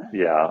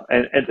 yeah,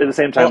 and at the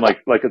same time, Well, like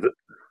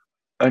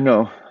I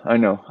know,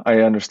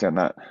 I understand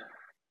that.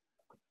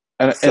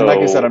 And like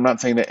I said, I'm so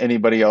not saying that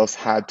anybody else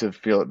had to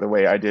feel it the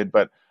way I did,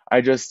 but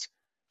I just,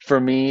 for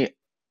me,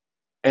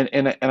 and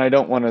I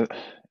don't want to.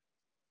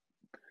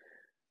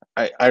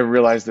 I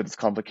realize that it's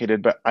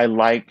complicated, but I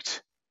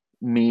liked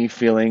me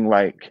feeling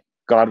like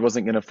God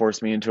wasn't going to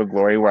force me into a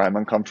glory where I'm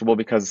uncomfortable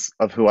because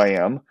of who I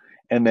am,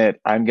 and that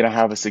I'm going to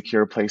have a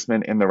secure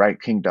placement in the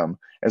right kingdom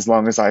as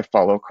long as I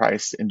follow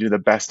Christ and do the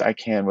best I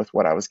can with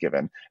what I was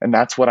given. And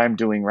that's what I'm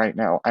doing right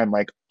now. I'm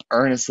like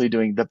earnestly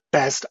doing the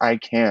best I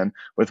can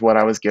with what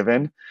I was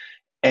given.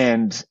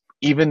 And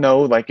even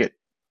though like it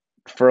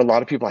for a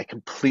lot of people, I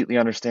completely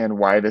understand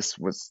why this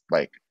was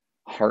like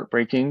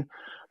heartbreaking.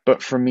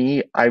 But for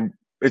me,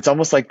 it's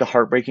almost like the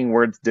heartbreaking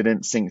words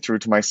didn't sink through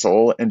to my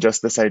soul, and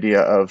just this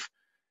idea of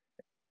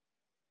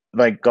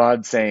like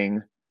God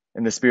saying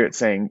and the Spirit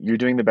saying, "You're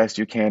doing the best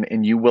you can,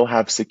 and you will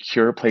have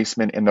secure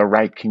placement in the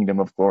right kingdom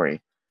of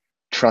glory.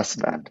 Trust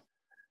that."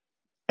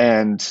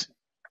 And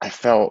I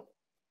felt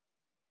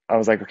I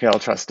was like, okay, I'll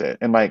trust it.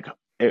 And like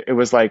it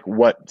was like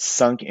what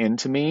sunk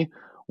into me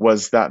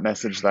was that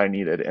message that I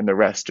needed, and the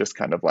rest just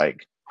kind of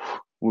like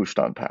whooshed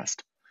on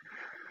past.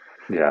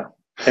 Yeah.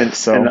 And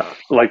So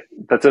like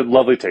that's a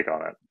lovely take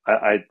on it.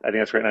 I think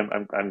that's great.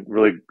 And I'm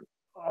really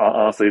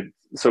honestly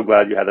so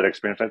glad you had that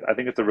experience. I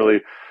think it's a really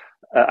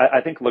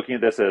I think looking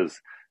at this as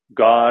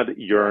God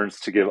yearns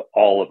to give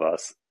all of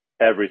us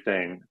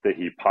everything that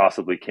He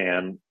possibly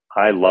can.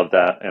 I love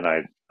that, and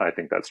I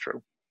think that's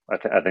true. I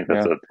think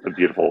that's yeah, a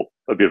beautiful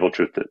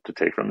truth to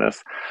take from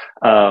this.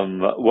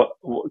 Kind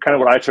of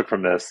what I took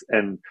from this,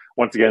 and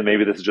once again,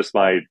 maybe this is just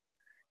my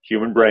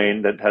human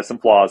brain that has some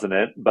flaws in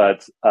it,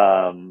 but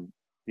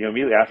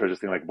immediately after, I was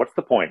just thinking like, what's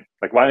the point?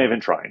 Like, why am I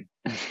even trying?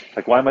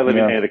 Like, why am I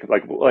living yeah. anything?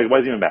 Like, why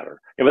does it even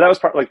matter? Yeah, but that was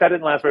part. Like, that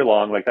didn't last very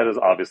long. Like, that is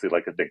obviously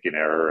like a thinking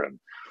error,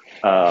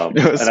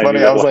 It was and I knew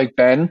funny. I that. was Well, like,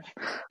 Ben,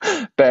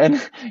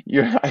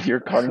 your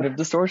cognitive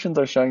distortions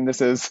are showing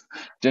this is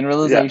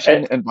yeah,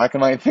 generalization and black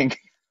and white thinking.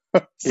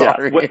 yeah,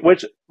 Sorry.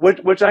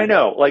 which I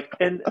know. Like,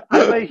 and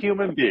I'm a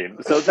human being,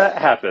 so that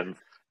happens.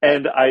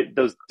 And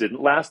those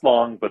didn't last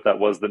long, but that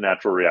was the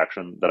natural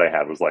reaction that I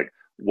had. Was like,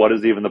 what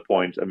is even the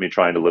point of me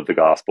trying to live the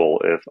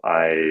gospel if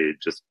I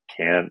just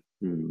can't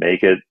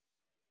make it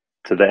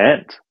to the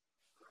end?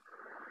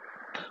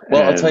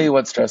 Well, I'll tell And you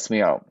what stressed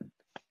me out.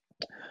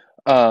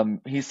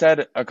 He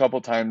said a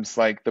couple times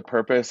like the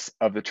purpose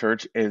of the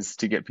church is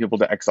to get people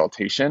to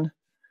exaltation.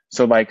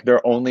 So like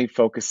they're only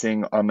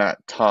focusing on that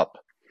top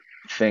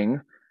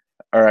thing,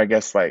 or I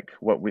guess like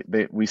what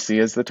we see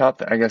as the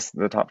top, I guess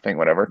the top thing,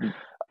 whatever.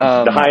 the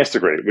Um, highest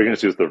degree, we're going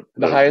to choose the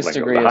the highest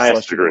lingo, the degree of highest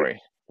celestial degree.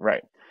 glory,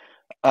 right?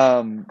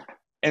 Um,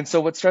 and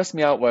so what stressed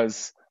me out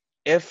was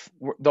if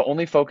the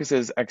only focus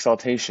is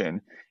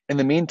exaltation, in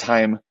the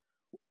meantime,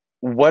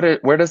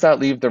 where does that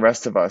leave the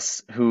rest of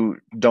us who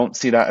don't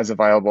see that as a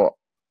viable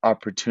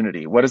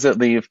opportunity? What does it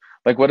leave?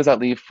 Like, what does that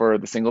leave for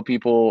the single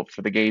people,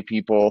 for the gay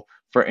people,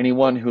 for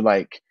anyone who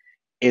like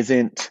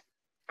isn't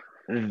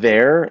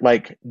there?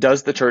 Like,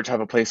 does the church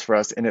have a place for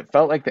us? And it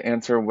felt like the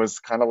answer was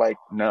kind of like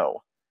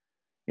no.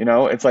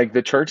 It's like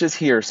the church is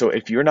here. So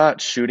if you're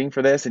not shooting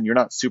for this and you're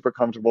not super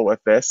comfortable with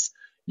this,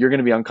 you're going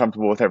to be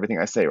uncomfortable with everything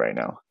I say right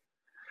now.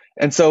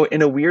 And so,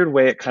 in a weird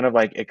way, it kind of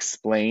like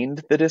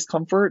explained the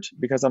discomfort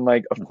because I'm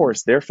like, of Mhm.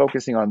 course, they're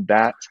focusing on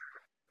that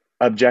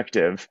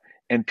objective,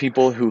 and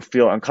people who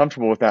feel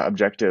uncomfortable with that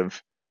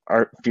objective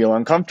feel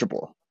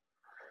uncomfortable.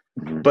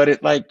 Mhm. But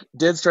it like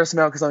did stress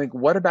me out because I'm like,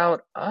 what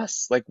about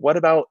us? Like, what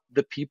about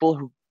the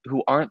people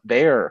who aren't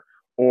there,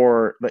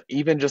 or like,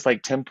 even just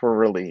like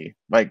temporarily,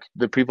 like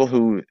the people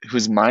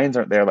whose minds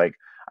aren't there? Like,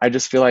 I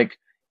just feel like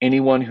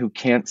anyone who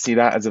can't see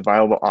that as a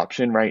viable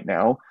option right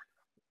now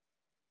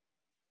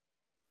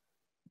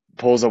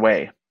pulls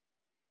away,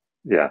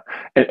 Yeah,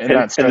 and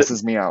that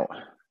stresses me out.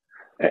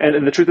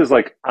 and the truth is,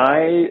 like,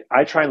 I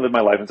try and live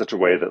my life in such a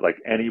way that like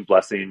any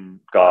blessing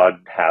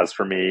God has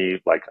for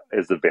me like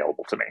is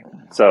available to me.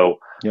 So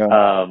Yeah.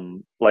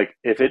 like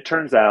if it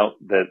turns out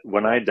that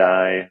when I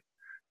die,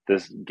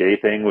 this gay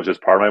thing was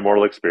just part of my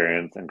mortal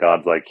experience, and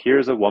God's like,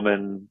 here's a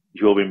woman,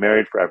 you will be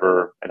married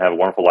forever and have a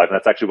wonderful life, and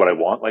that's actually what I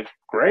want, like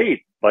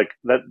great. Like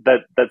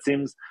that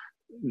seems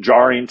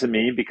jarring to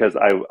me because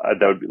that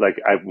would be like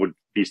I would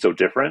be so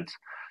different.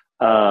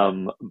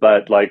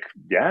 But like,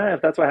 yeah,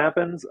 if that's what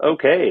happens,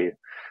 okay.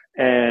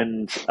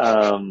 And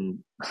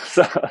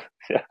so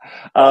yeah,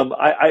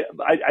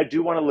 I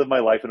do want to live my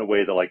life in a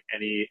way that like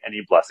any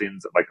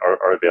blessings like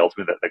are available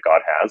to me that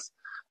God has.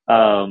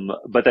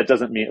 But that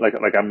doesn't mean like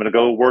I'm gonna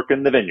go work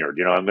in the vineyard.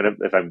 I'm gonna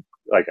if I'm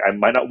like I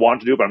might not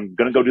want to do it, but I'm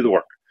gonna go do the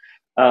work.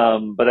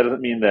 But that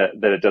doesn't mean that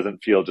it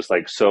doesn't feel just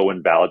like so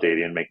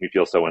invalidating and make me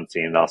feel so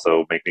unseen, and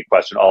also make me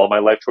question all of my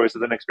life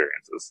choices and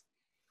experiences.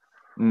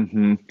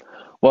 Hmm.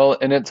 Well,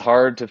 and it's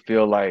hard to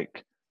feel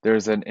like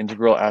there's an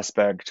integral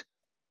aspect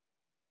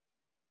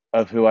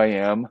of who I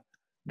am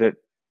that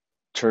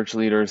church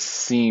leaders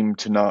seem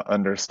to not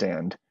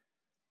understand,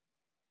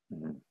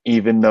 Mhm.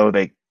 even though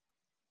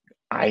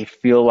I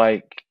feel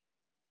like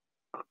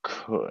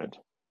could.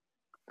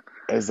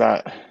 Is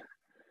that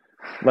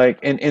like,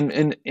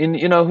 and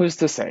who's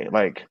to say?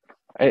 Like,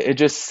 it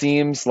just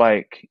seems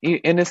like,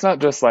 and it's not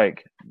just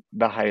like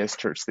the highest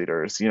church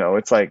leaders,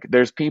 it's like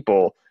there's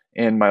people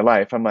in my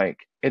life. I'm like,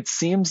 it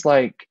seems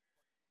like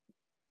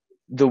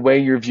the way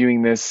you're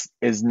viewing this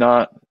is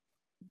not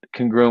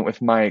congruent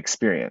with my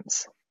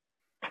experience.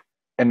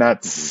 And Mhm.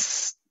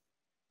 that's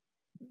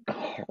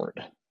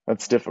hard.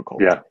 That's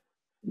difficult. Yeah,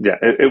 yeah,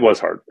 it was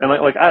hard, and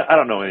like I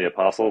don't know any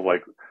apostles.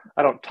 Like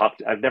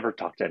I've never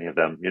talked to any of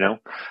them.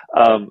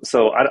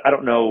 So I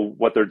don't know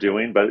what they're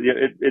doing, but yeah,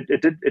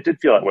 it did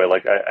feel that way.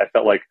 Like I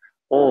felt like,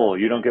 oh,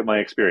 you don't get my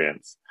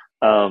experience.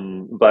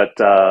 But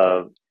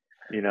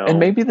you And know,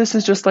 maybe this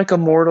is just like a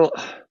mortal,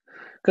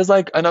 because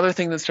like another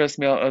thing that stressed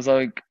me out was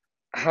like,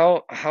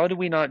 how do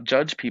we not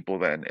judge people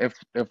then if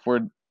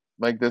we're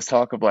like this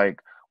talk of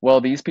like,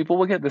 well, these people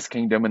will get this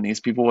kingdom and these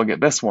people will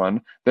get this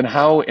one, then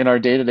how in our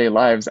day-to-day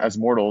lives as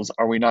mortals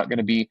are we not going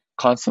to be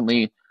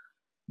constantly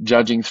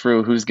judging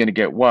through who's going to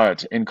get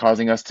what and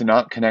causing us to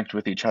not connect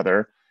with each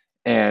other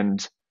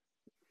and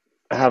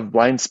have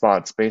blind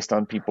spots based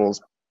on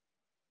people's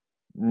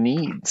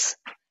needs,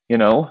 you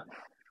know?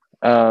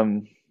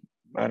 Um,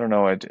 I don't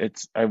know.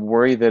 I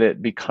worry that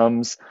it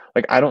becomes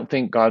like, I don't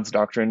think God's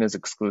doctrine is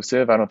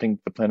exclusive. I don't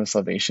think the plan of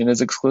salvation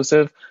is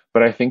exclusive,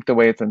 but I think the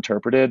way it's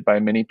interpreted by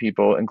many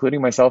people,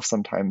 including myself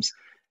sometimes,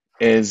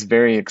 is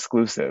very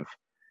exclusive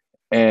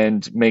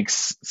and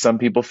makes some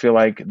people feel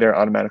like they're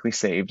automatically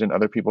saved and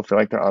other people feel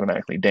like they're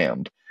automatically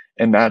damned.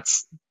 And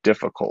that's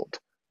difficult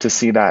to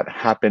see that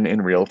happen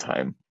in real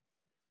time.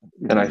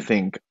 And I Mhm.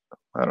 think,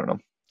 I don't know.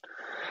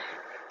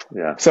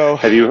 So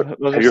Yeah. Have you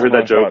those are have you some heard of that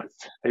my joke?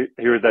 thoughts. Have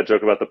you heard that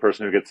joke about the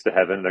person who gets to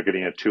heaven? They're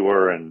getting a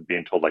tour and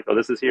being told like, "Oh,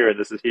 this is here, and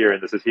this is here,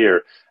 and this is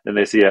here," and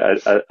they see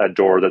a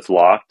door that's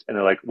locked, and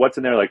they're like, "What's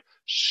in there?" Like,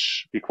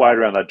 "Shh, be quiet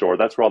around that door.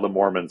 That's where all the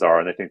Mormons are,"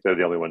 and they think they're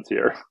the only ones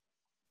here.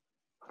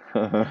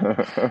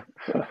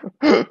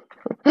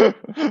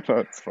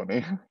 That's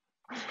funny.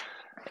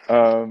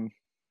 Um,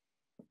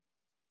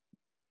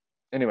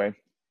 anyway,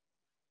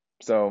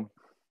 so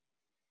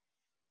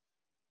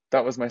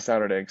that was my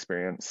Saturday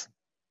experience.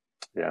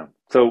 Yeah.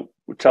 So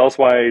tell us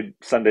why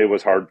Sunday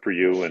was hard for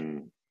you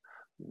and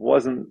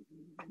wasn't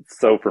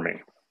so for me.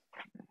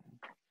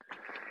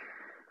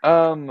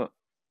 Um,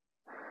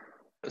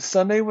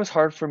 Sunday was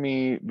hard for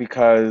me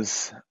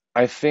because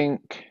I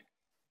think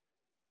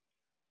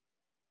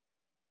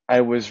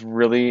I was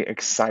really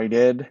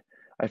excited.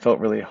 I felt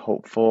really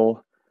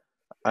hopeful.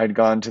 I'd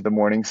gone to the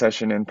morning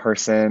session in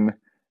person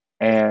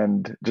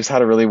and just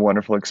had a really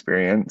wonderful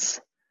experience.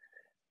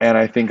 And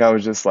I think I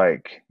was just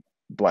like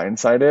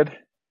blindsided.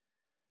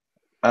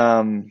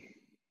 Um,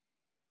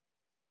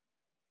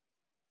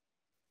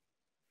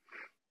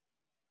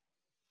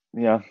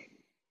 yeah,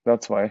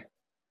 that's why.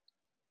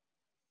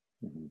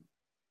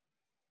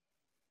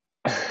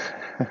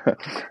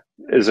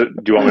 Is it?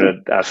 Do you want me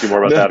to ask you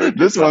more about that, or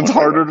do you This not one's want to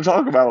talk about harder to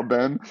talk about,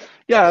 Ben.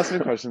 Yeah, ask me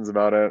questions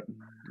about it.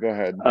 Go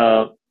ahead.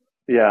 it?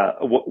 Yeah.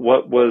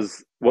 What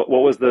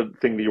was the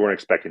thing that you weren't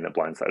expecting that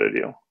blindsided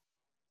you?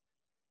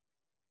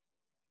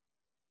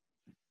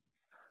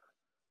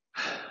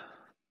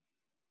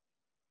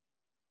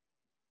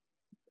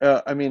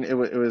 I mean,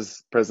 it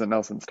was President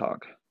Nelson's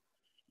talk.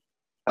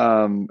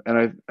 And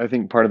I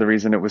think part of the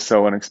reason it was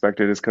so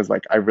unexpected is because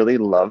like I really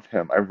love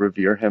him. I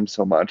revere him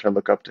so much. I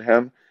look up to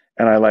him,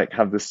 and I like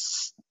have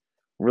this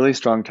really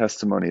strong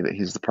testimony that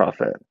he's the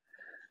prophet.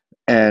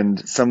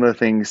 And some of the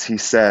things he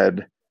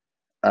said,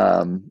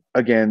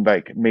 again,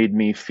 like made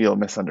me feel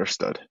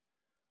misunderstood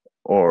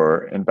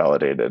or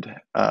invalidated.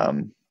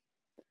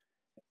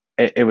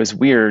 It was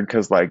weird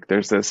because like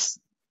there's this,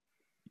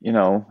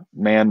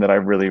 man that I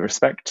really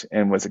respect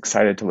and was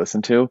excited to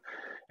listen to,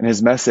 and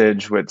his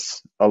message, which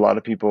a lot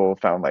of people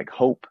found like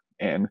hope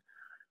and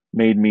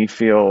made me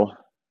feel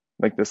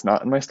like this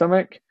knot in my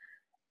stomach,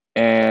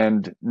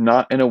 and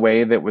not in a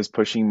way that was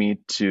pushing me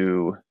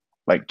to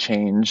like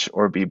change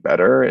or be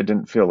better. It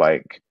didn't feel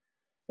like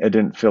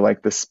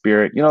the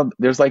spirit,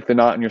 there's like the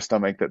knot in your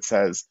stomach that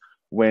says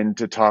when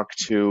to talk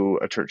to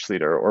a church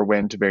leader or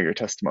when to bear your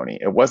testimony.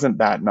 It wasn't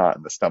that knot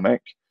in the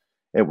stomach.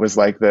 It was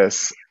like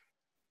this,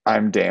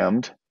 I'm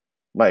damned,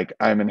 like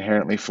I'm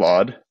inherently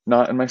flawed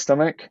knot in my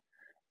stomach.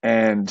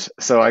 And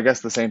so I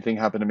guess the same thing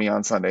happened to me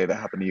on Sunday that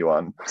happened to you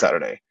on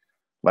Saturday.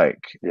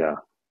 Like, Yeah.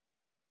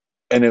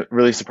 and it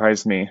really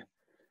surprised me.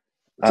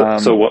 So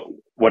Um,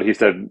 what he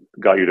said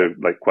got you to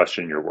like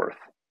question your worth,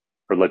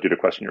 or led you to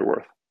question your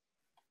worth.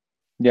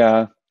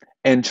 yeah.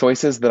 And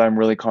choices that I'm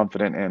really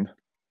confident in,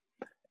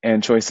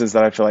 and choices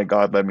that I feel like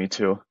God led me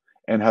to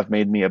and have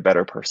made me a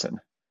better person.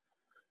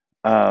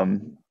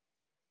 Um,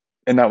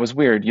 and that was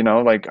weird,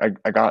 like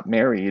I got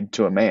married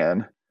to a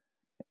man,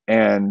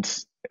 and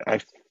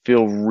I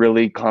feel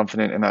really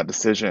confident in that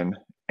decision.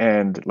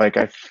 And like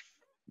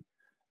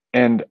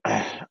and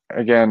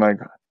again, like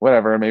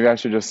whatever, maybe I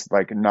should just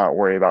like not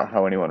worry about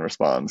how anyone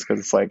responds,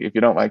 because it's like if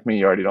you don't like me,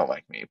 you already don't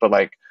like me. But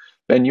like,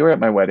 Ben, you were at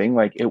my wedding,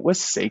 like it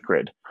was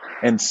sacred.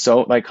 And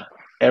so like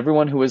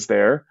everyone who was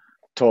there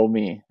told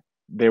me,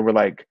 they were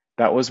like,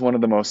 that was one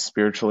of the most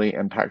spiritually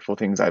impactful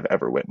things I've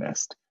ever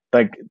witnessed.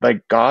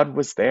 Like God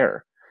was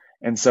there.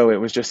 And so it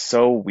was just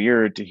so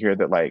weird to hear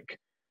that like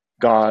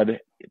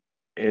God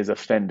is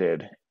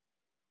offended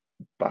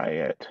by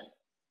it.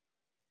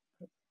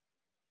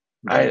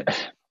 I Mhm.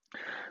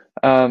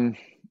 um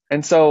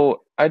and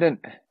so I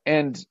didn't,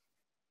 and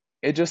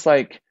it just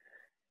like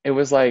it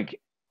was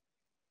like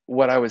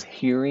what I was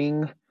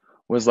hearing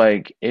was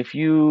like, if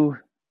you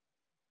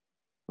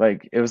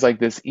like, it was like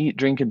this eat,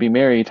 drink, and be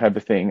merry type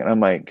of thing. And I'm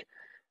like,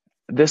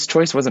 this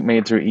choice wasn't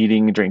made through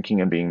eating,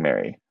 drinking, and being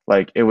merry.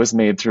 Like it was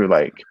made through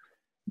like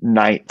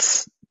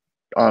nights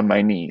on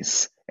my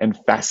knees and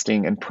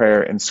fasting and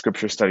prayer and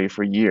scripture study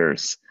for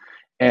years.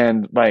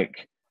 And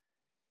like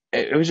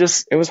it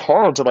was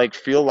hard to like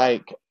feel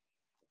like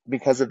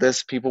because of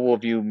this people will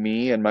view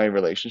me and my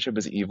relationship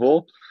as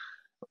evil,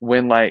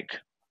 when like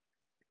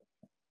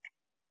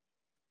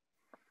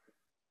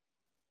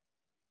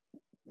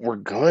we're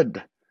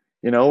good,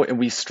 and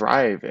we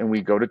strive and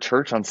we go to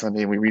church on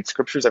Sunday and we read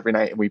scriptures every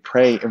night and we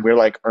pray and we're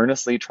like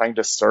earnestly trying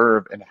to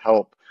serve and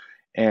help.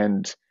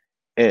 And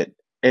it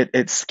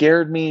it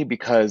scared me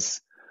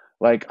because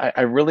Like,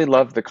 I really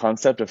love the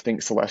concept of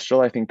think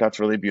celestial. I think that's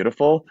really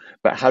beautiful.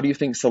 But how do you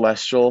think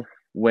celestial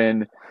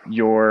when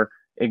your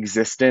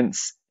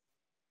existence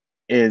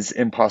is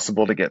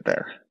impossible to get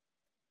there?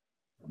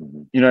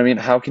 Mhm. You know what I mean?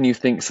 How can you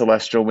think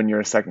celestial when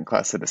you're a second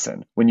class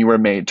citizen, when you were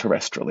made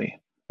terrestrially,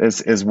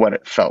 is what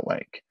it felt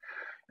like.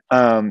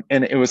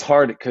 And it was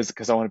hard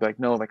because I want to be like,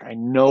 no, like I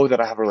know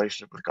that I have a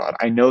relationship with God.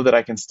 I know that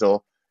I can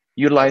still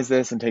utilize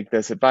this and take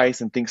this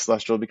advice and think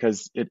celestial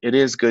because it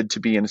is good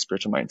to be in a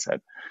spiritual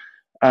mindset.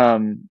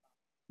 Um,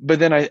 but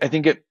then I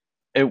think it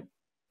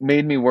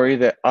made me worry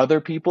that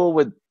other people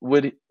would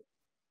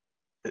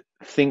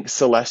think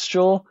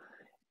celestial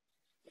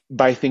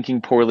by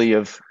thinking poorly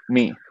of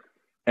me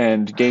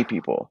and gay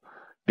people.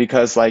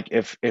 Because like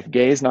if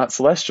gay is not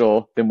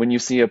celestial, then when you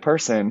see a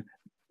person,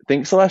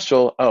 think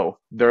celestial, oh,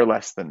 they're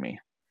less than me.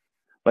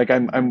 Like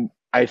Mhm.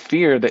 I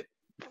fear that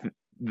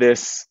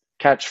this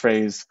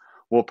catchphrase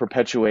will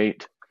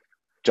perpetuate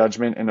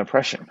judgment and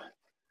oppression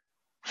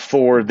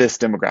for Mhm. this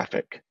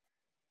demographic.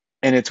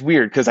 And it's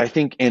weird because I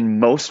think in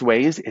most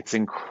ways it's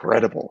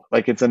incredible.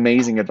 Like it's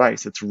amazing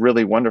advice. It's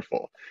really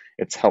wonderful.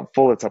 It's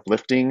helpful, it's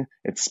uplifting,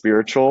 it's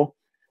spiritual,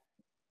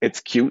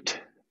 it's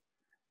cute.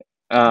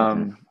 Mhm.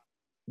 Um,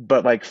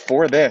 but like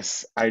for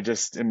this, I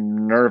just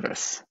am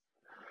nervous.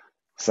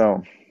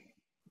 So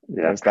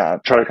Yeah. there's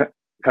that. Charlie, can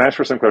I ask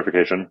for some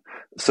clarification?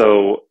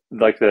 So,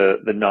 like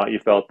the knot you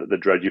felt, the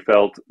dread you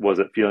felt, was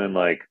it feeling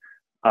like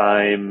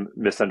I'm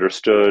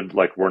misunderstood,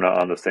 like we're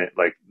not on the same,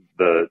 like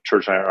the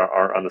church and I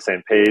aren't on the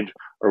same page,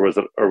 or was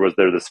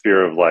there this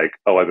fear of like,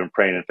 oh, I've been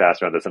praying and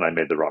fasting on this and I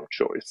made the wrong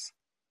choice?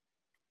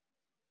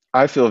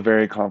 I feel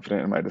very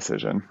confident in my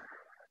decision.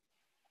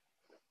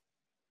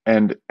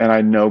 And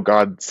I know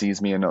God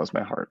sees me and knows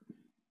my heart.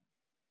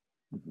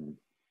 Mhm.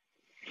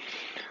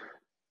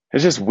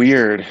 It's just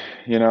weird,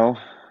 you know?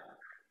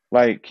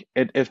 Like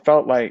it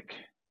felt like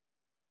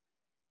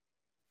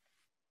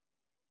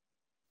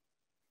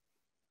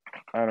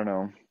I don't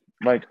know.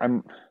 Like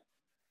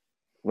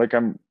like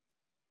I'm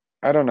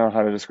I don't know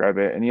how to describe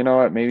it. And you know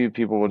what? Maybe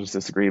people will just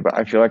disagree, but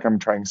I feel like I'm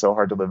trying so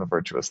hard to live a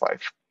virtuous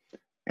life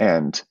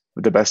and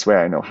the best way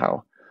I know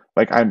how.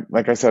 Like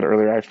I said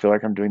earlier, I feel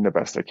like I'm doing the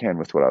best I can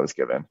with what I was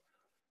given.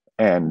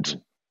 And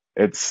Mhm.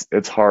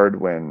 it's hard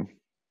when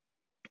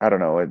I don't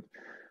know,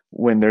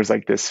 when there's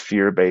like this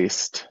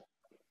fear-based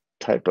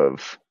type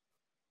of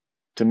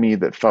to me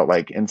that felt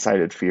like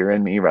incited fear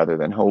in me rather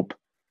than hope.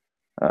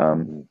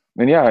 Mhm.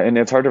 And yeah, and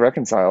it's hard to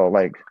reconcile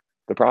like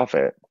the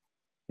prophet,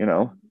 you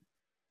know,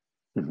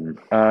 Mhm.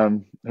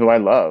 who I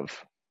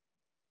love.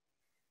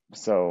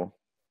 So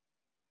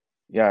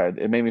yeah,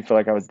 it made me feel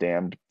like I was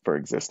damned for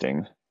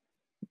existing.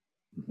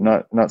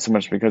 Mhm. Not so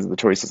much because of the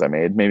choices I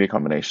made, maybe a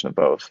combination of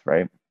both,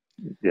 right?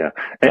 Yeah,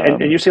 and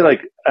Um, you say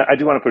like I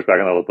do want to push back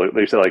on that a little bit.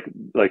 You say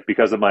like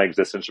because of my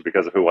existence or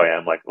because of who I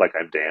am, like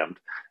I'm damned.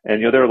 And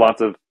you know there are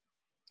lots of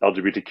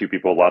LGBTQ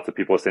people, lots of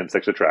people with same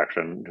sex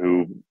attraction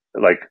who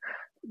like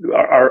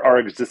our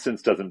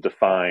existence doesn't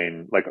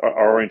define like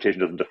our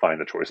orientation doesn't define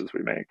the choices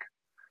we make.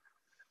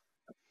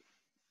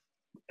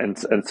 And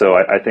so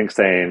I think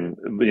saying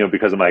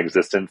because of my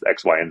existence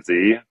X, Y, and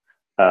Z,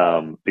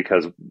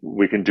 because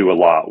we can do a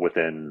lot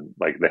within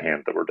like the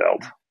hand that we're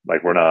dealt.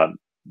 Like we're not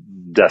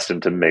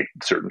destined to make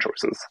certain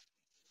choices.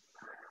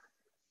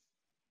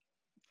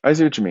 I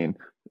see what you mean.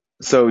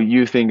 So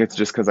you think it's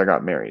just because I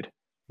got married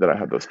that I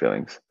had those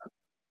feelings?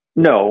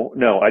 No,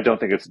 no, I don't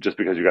think it's just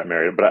because you got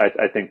married, but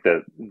I think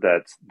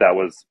that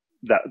was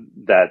that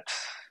that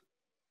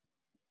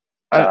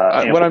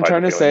What I'm amplified the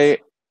trying to feelings. say,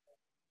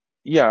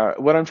 yeah,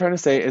 what I'm trying to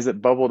say is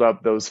it bubbled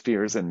up those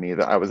fears in me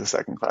that I was a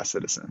second class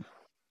citizen.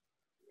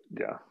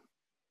 Yeah.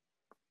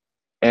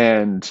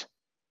 And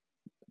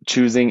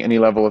choosing any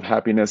level of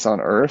happiness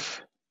on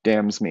earth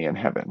damns me in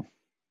heaven,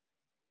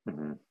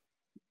 Hmm.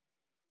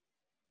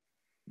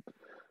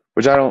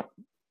 which I don't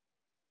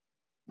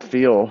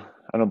feel,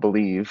 I don't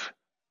believe,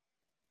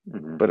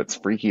 Hmm. but it's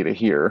freaky to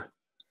hear.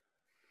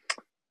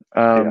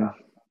 Yeah. Um,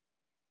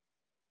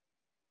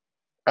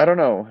 I don't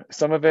know.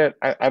 Some of it,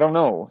 I don't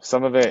know.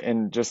 Some of it,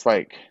 and just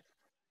like,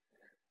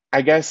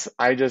 I guess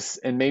I just,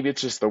 and maybe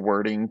it's just the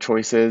wording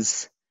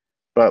choices,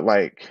 but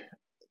like,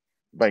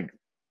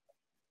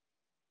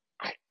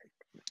 I,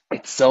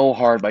 it's so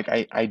hard. Like,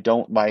 I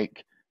don't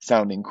like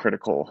sounding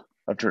critical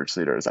of church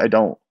leaders. I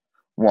don't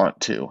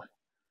want to.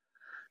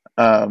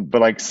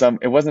 But like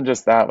it wasn't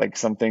just that, like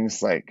some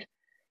things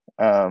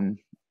um,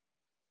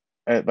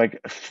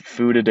 like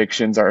food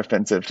addictions are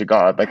offensive to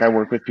God. Like I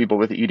work with people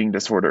with eating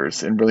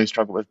disorders and really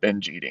struggle with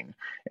binge eating.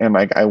 And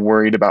like I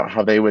worried about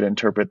how they would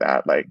interpret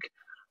that like,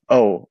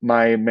 oh,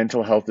 my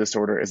mental health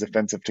disorder is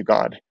offensive to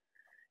God.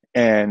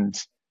 And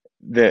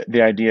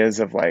the ideas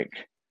of like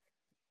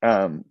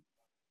um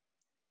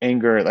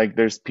anger, like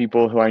there's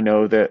people who I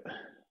know that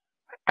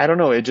I don't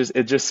know, it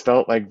just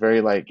felt like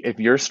very like if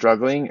you're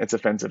struggling, it's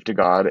offensive to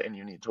God and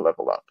you need to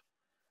level up,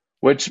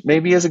 which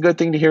maybe Hmm. is a good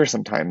thing to hear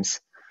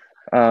sometimes.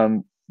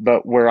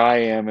 But where I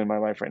am in my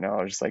life right now,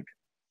 I was just like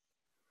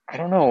I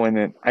don't know. And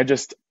then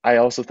I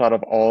also thought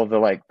of all of the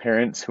like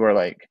parents who are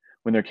like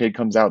when their kid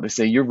comes out, they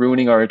say, "You're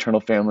ruining our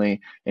eternal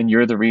family, and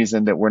you're the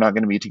reason that we're not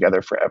going to be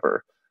together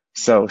forever.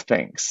 So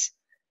thanks."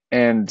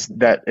 And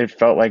that it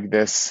felt like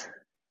this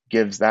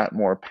gives that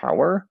more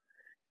power.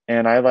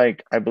 And I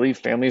believe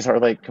families are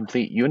like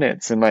complete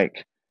units, and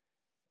like,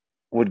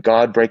 would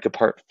God break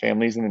apart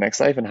families in the next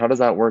life? And how does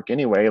that work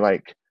anyway?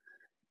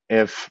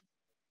 If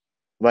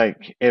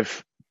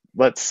if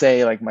let's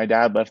say like my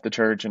dad left the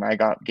church and I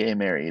got gay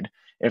married,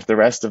 if the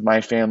rest of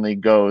my family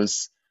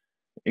goes,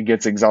 it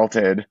gets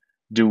exalted,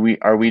 do we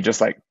are we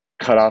just like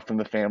cut off from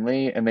the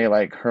family and they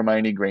like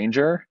Hermione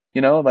Granger,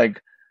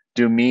 like,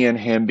 do me and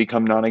him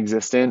become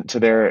non-existent to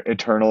their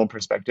eternal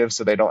perspective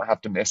so they don't have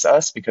to miss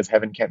us because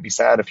heaven can't be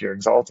sad if you're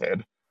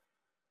exalted?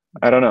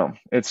 I don't know.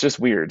 It's just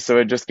weird. So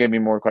it just gave me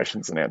more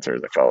questions than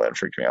answers. I felt it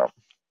freaked me out.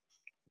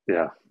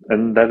 Yeah,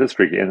 and that is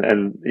freaky.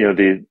 And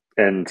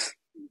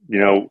you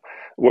know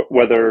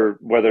whether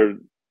you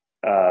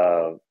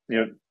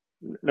know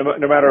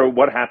no matter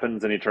what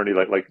happens in eternity,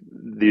 like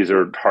these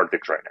are hard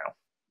things right now.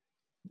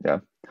 Yeah.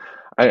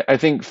 I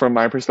think from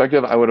my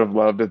perspective, I would have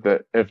loved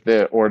if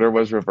the order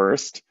was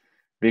reversed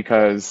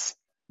because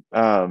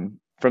from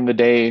the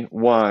day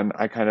one,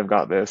 I kind of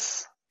got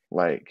this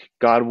like,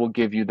 God will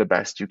give you the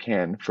best you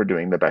can for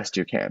doing the best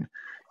you can.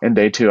 And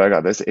day two, I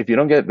got this, if you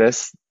don't get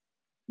this,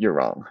 you're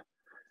wrong,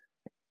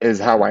 is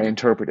how I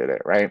interpreted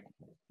it, right?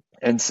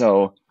 And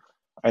so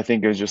I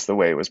think it was just the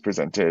way it was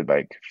presented,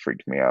 like,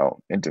 freaked me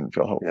out and didn't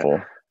feel Yeah.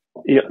 hopeful.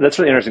 Yeah, that's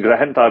really interesting because I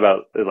hadn't thought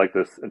about it like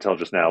this until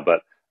just now.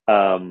 But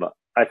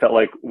I felt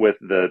like with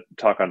the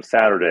talk on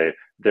Saturday,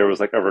 there was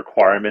like a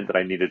requirement that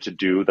I needed to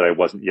do that I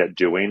wasn't yet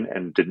doing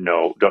and don't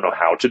know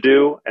how to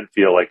do, and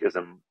feel like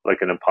like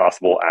an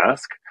impossible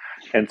ask.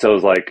 And so it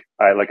was like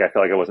I felt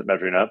like I wasn't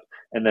measuring up.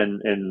 And then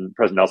in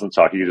President Nelson's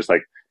talk, he just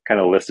like kind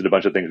of listed a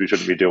bunch of things we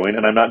shouldn't be doing,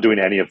 and I'm not doing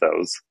any of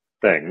those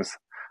things.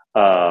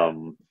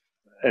 Um,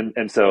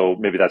 and so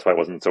maybe that's why it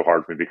wasn't so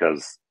hard for me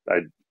because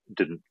I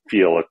didn't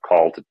feel a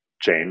call to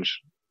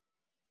change.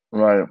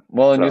 Right.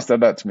 Well, and you So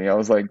said that to me. I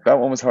was like, that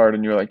one was hard.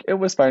 And you were like, it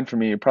was fine for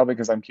me, probably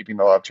because I'm keeping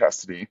the law of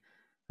chastity.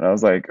 And I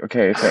was like,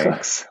 okay,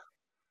 thanks.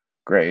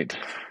 Great.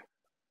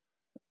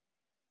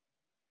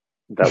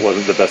 that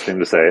wasn't the best thing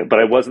to say, but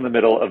I was in the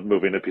middle of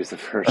moving a piece of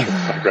furniture from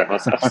my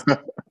grandma's house.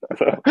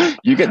 So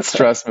You get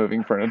stressed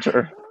moving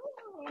furniture.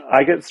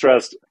 I get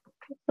stressed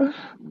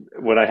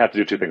when I have to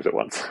do two things at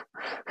once.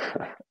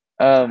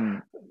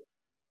 Um,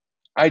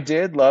 I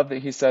did love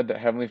that he said that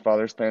Heavenly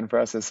Father's plan for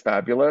us is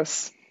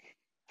fabulous,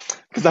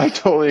 because I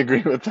totally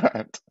agree with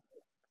that.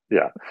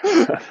 Yeah. I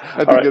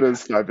All think right. it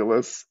is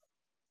fabulous.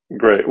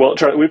 Great. Well,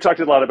 Charlie, we've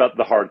talked a lot about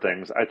the hard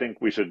things. I think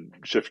we should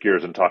shift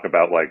gears and talk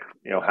about like,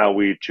 how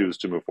we choose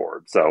to move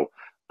forward. So,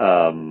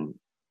 um,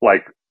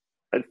 like,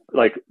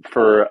 like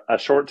for a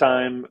short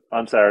time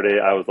on Saturday,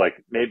 I was like,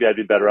 maybe I'd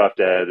be better off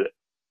dead.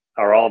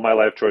 Are all of my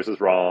life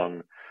choices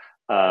wrong?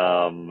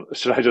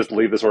 Should I just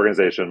leave this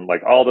organization?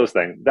 Like all those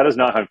things. That is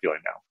not how I'm feeling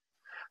now.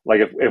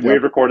 Like if we Yeah.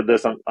 had recorded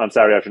this on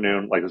Saturday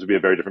afternoon, like this would be a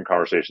very different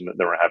conversation than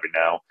we're having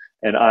now.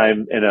 And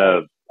I'm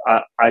in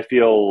I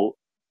feel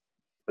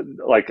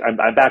like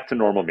I'm back to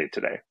normal me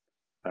today.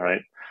 All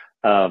right.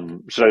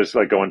 Should I just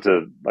like go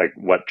into like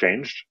what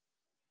changed?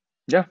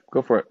 Yeah,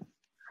 go for it.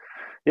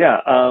 Yeah.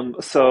 I'm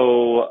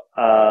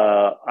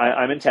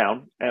in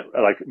town,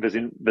 like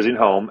visiting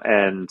home,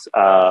 and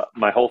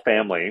my whole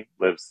family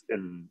lives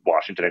in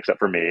Washington except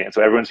for me, and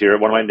so everyone's here.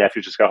 One of my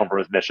nephews just got home from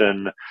his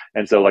mission,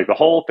 and so like the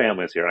whole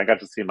family is here. And I got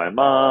to see my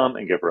mom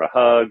and give her a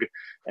hug,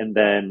 and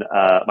then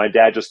my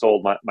dad just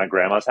sold my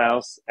grandma's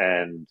house,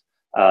 and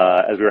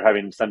as we were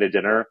having Sunday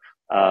dinner,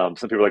 some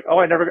people were like, "Oh,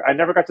 I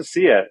never got to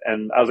see it,"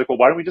 and I was like, "Well,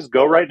 why don't we just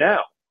go right now?"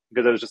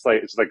 Because it was just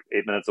like it's just like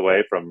 8 minutes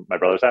away from my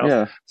brother's house.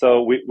 Yeah.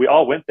 So we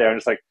all went there and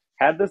just like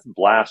had this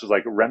blast, just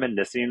like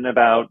reminiscing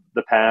about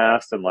the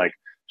past and like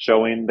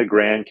showing the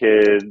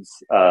grandkids,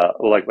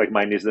 like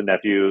my nieces and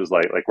nephews,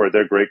 like where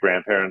their great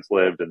grandparents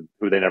lived and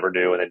who they never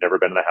knew and they'd never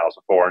been in the house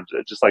before, and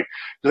it's just like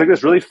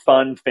this really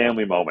fun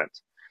family moment.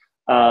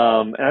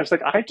 And I was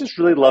like, I just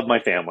really love my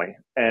family,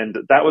 and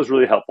that was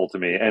really helpful to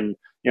me. And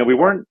we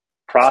weren't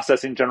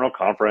processing general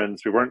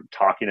conference, we weren't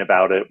talking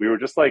about it. We were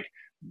just like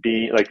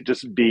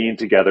being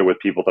together with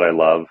people that I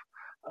love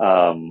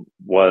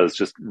was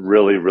just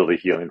really, really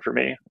healing for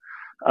me.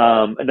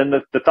 And then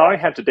the thought I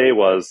had today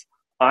was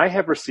I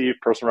have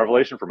received personal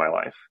revelation for my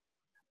life,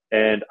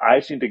 and I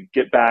just need to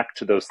get back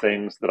to those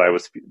things that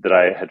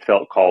I had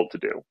felt called to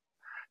do.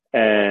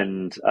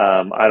 And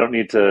I don't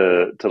need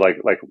to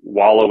like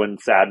wallow in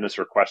sadness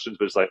or questions,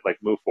 but just like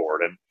move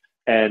forward.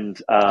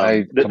 And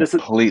I this is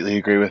completely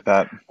agree with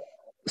that.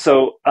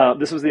 so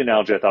this was the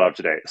analogy I thought of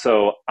today.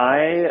 So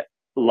I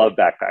love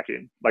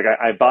backpacking. Like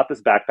I bought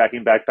this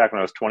backpacking backpack when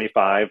I was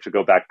 25 to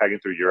go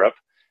backpacking through Europe.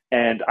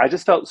 And I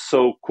just felt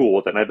so cool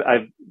with it. And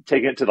I've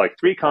taken it to like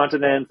 3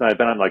 continents, and I've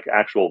been on like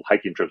actual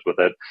hiking trips with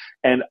it.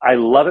 And I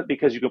love it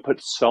because you can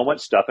put so much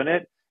stuff in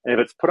it. And if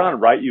it's put on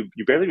right, you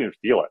barely even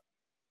feel it.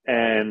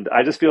 And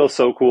I just feel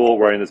so cool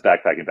wearing this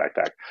backpacking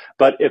backpack.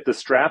 But if the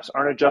straps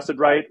aren't adjusted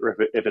right, or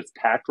if it's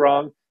packed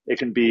wrong, it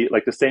can be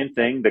like the same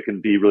thing that can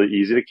be really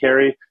easy to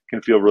carry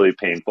can feel really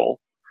painful.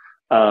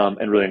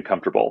 and really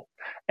uncomfortable.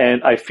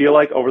 And I feel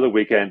like over the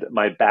weekend,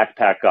 my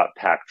backpack got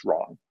packed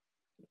wrong.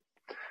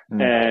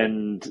 Mm,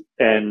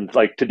 And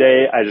like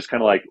today, I just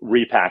kind of like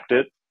repacked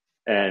it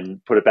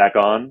and put it back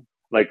on.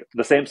 Like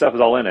the same stuff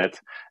is all in it,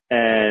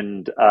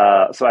 and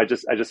so I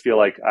just feel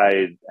like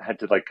I had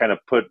to like kind of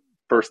put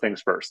first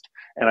things first.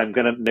 And I'm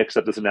gonna mix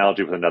up this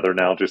analogy with another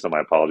analogy, so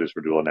my apologies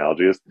for dual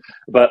analogies.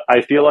 But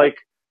I feel like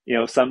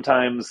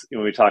sometimes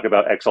when we talk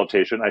about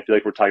exaltation, I feel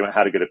like we're talking about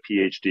how to get a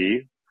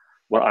PhD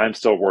when I'm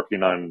still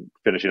working on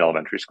finishing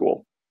elementary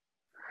school.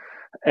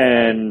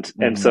 And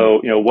mhm.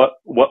 so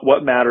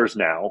what matters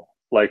now,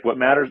 like what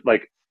matters,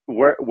 like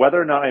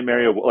whether or not I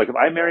marry like if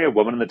I marry a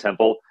woman in the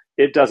temple,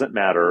 it doesn't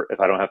matter if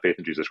I don't have faith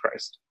in Jesus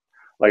Christ.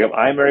 Like if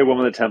I marry a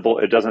woman in the temple,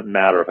 it doesn't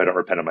matter if I don't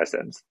repent of my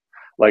sins.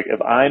 Like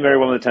if I marry a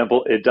woman in the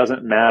temple, it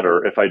doesn't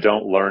matter if I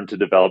don't learn to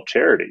develop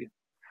charity.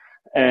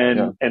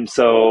 Yeah, And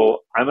so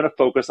I'm going to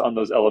focus on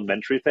those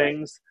elementary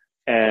things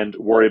and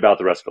worry about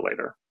the rest of it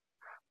later.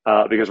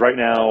 Because right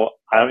now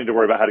I don't need to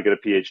worry about how to get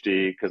a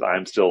PhD because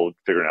I'm still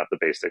figuring out the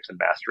basics and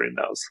mastering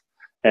those.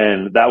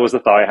 And that was the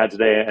thought I had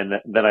today. And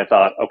then I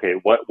thought, okay,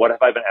 what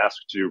have I been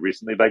asked to do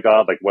recently by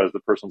God? Like, what is the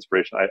personal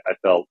inspiration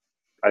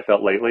I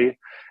felt lately?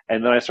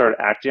 And then I started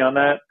acting on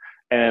that,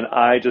 and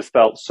I just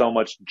felt so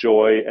much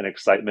joy and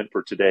excitement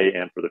for today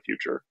and for the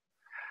future.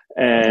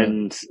 yeah,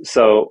 And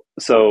so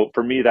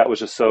for me, that was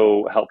just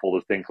so helpful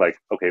to think like,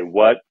 okay,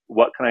 what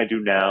can I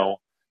do now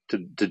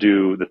to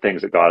do the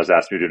things that God has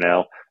asked me to do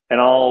now, and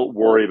I'll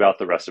worry about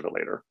the rest of it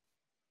later.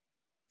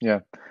 yeah.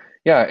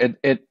 Yeah,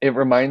 it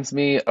reminds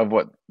me of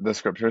what the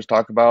scriptures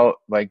talk about,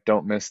 like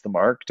don't miss the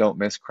mark, don't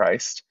miss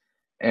Christ.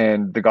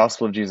 And the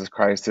gospel of Jesus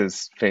Christ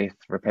is faith,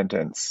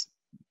 repentance,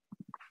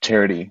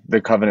 charity,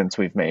 the covenants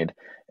we've made.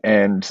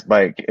 And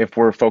like if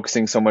we're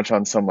focusing so much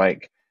on some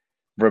like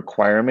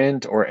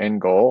requirement or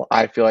end goal,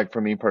 I feel like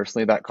for me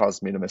personally, that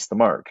caused me to miss the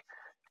mark.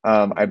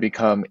 I Mm-hmm.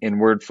 become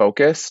inward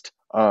focused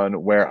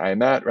on where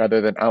I'm at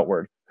rather than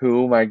outward.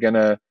 Who am I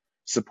gonna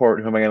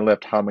support? Who am I gonna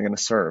lift? How am I gonna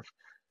serve?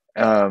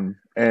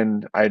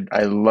 And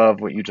I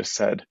love what you just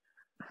said.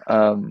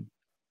 Um,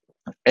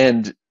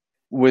 and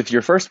with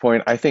your first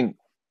point, I think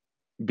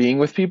being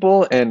with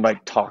people and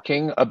like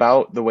talking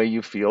about the way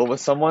you feel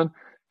with someone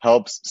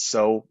helps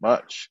so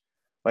much.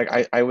 Like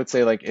I would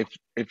say like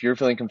if you're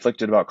feeling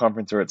conflicted about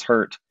conference or it's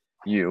hurt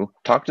you,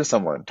 talk to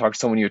someone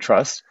you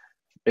trust.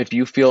 If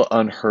you feel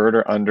unheard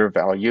or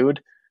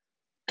undervalued,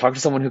 talk to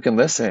someone who can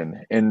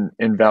listen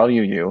and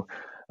value you.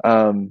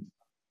 Um,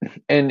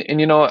 and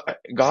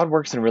God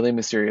works in really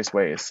mysterious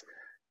ways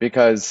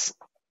because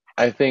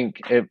I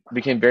think it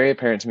became very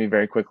apparent to me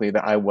very quickly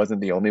that I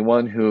wasn't the only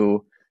one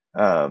who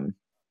um,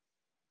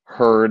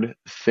 heard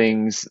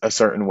things a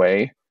certain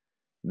way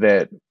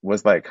that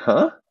was like,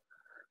 huh?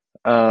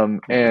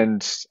 Mm-hmm.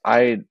 And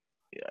I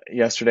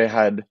yesterday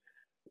had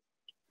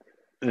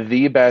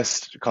the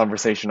best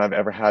conversation I've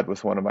ever had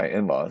with one of my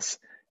in-laws,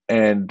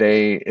 and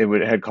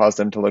had caused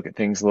them to look at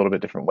things a little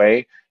bit different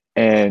way,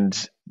 and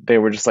they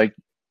were just like,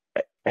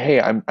 "Hey,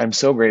 I'm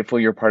so grateful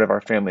you're part of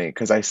our family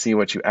because I see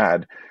what you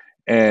add,"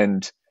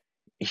 and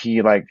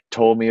he like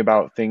told me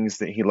about things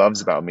that he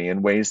loves about me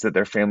and ways that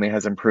their family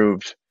has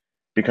improved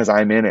because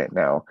I'm in it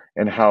now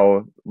and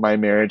how my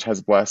marriage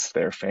has blessed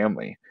their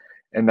family.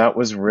 And that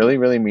was really,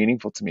 really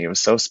meaningful to me. It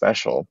was so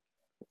special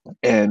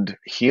and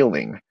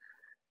healing.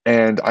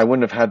 And I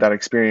wouldn't have had that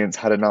experience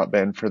had it not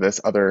been for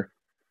this other,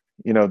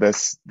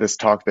 this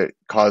talk that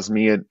caused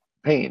me a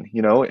pain,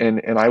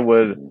 and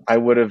Mm-hmm. I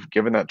would have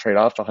given that trade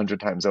off 100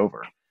 times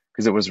over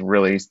because it was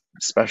really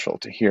special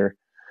to hear.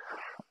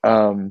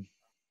 Um,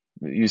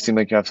 you seem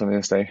like you have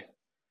something to say.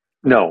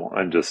 No,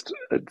 I'm just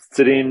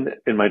sitting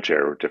in my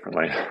chair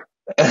differently.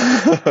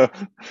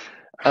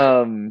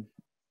 Um,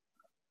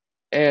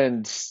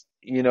 and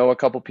a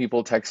couple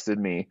people texted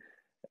me,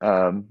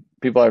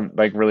 people I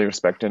like really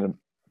respect and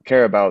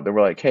care about, that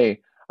were like,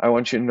 "Hey, I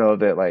want you to know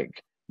that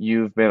like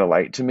you've been a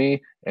light to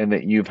me and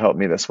that you've helped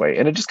me this way."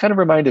 And it just kind of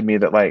reminded me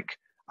that like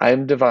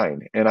I'm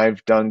divine and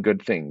I've done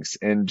good things,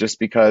 and just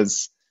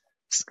because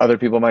other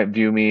people might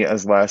view me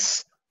as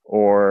less,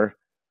 or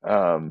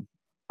um,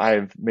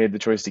 I've made the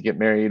choice to get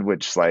married,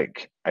 which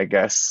like I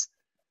guess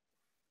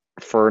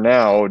for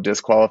now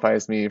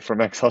disqualifies me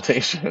from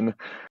exaltation.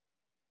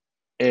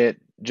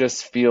 It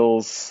just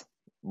feels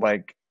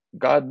like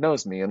God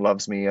knows me and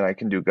loves me and I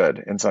can do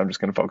good. And so I'm just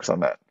going to focus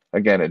on that.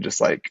 Again, it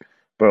just like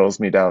boils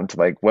me down to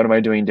like, what am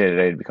I doing day to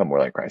day to become more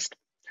like Christ?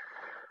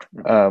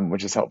 Mm-hmm.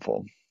 Which is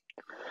helpful.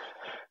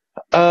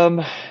 Um,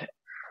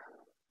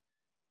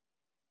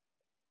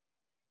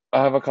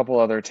 I have a couple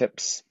other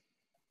tips.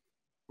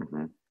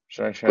 Mm-hmm.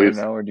 Should I share them Please.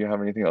 now, or do you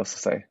have anything else to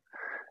say?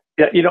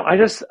 Yeah, I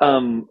just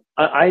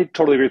I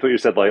totally agree with what you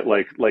said.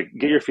 Like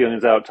get your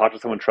feelings out, talk to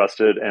someone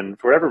trusted, and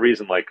for whatever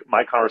reason, like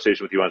my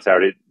conversation with you on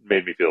Saturday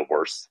made me feel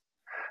worse.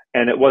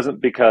 And it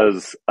wasn't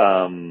because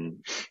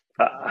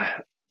uh,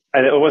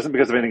 and it wasn't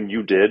because of anything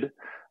you did.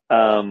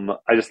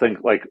 I just think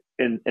like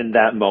in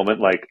that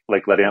moment,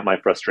 like letting out my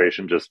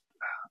frustration, just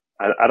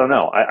I don't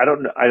know. I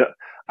don't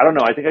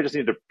know. I think I just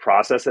need to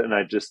process it, and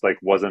I just like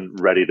wasn't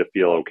ready to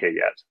feel okay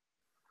yet.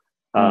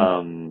 Mm,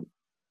 Um,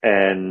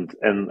 and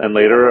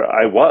later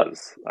I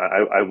was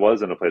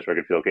in a place where I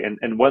could feel okay.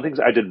 And one of the things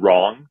I did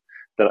wrong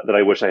that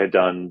I wish I had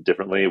done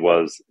differently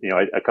was,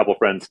 a couple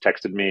friends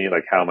texted me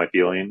like, how am I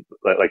feeling?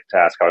 Like to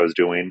ask how I was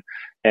doing.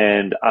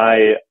 And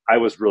I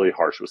was really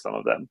harsh with some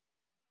of them.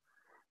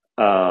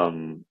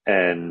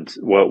 And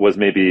what was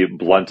maybe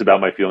blunt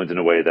about my feelings in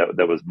a way that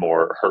was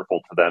more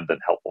hurtful to them than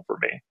helpful for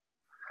me.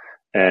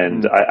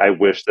 And mm. I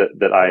wish that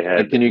I Like,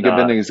 had can you give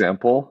an not,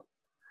 example?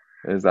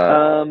 Is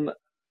that um,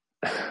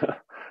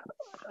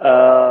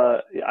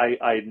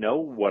 I know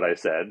what I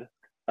said,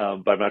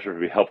 but I'm not sure if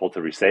it'd be helpful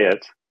to re-say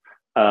it.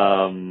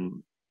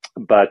 Um,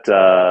 but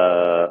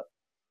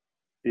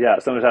yeah,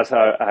 someone asked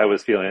how I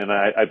was feeling, and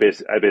I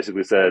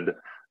basically said,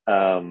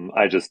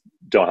 I just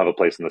don't have a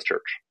place in this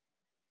church,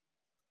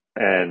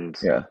 and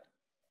yeah,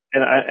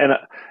 and I and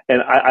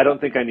I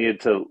don't think I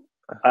needed to.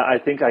 I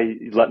think I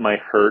let my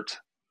hurt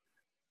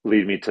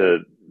lead me to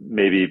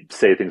maybe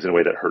say things in a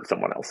way that hurt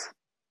someone else,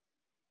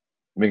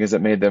 because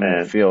it made them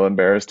and feel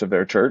embarrassed of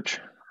their church?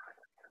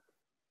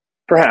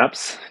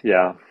 perhaps,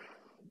 yeah.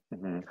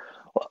 Hmm.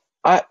 Well,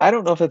 I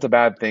don't know if that's a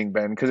bad thing,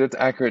 Ben, because it's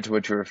accurate to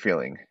what you were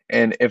feeling.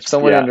 And if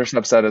someone Yeah.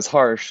 interprets that as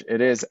harsh,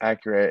 it is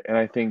accurate. And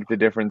I think the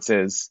difference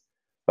is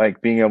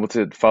like being able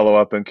to follow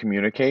up and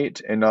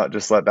communicate and not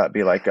just let that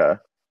be like a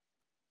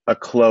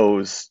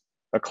close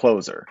a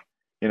closer,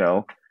 you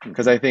know?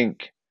 Because Hmm. I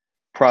think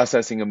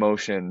processing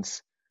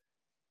emotions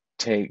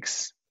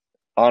takes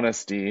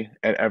honesty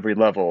at every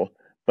level,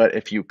 but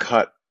if you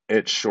cut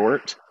it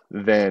short,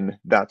 then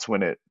that's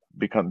when it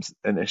becomes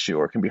an issue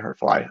or can be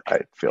hurtful, I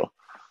feel.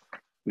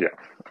 Yeah.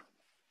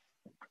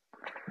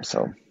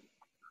 So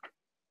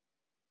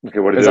Okay.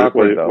 it's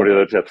awkward What though. are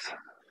the other tips?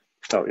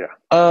 Oh yeah.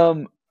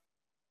 Um,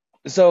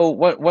 so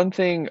one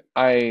thing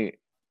I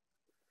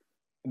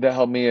that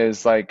helped me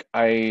is like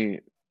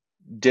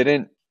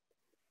didn't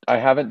I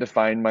haven't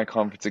defined my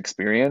conference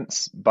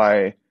experience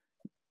by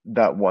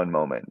that one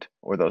moment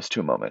or those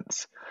two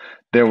moments.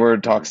 There were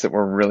Hmm. talks that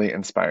were really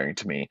inspiring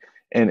to me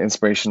and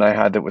inspiration I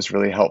had that was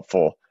really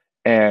helpful.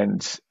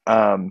 And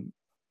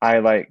I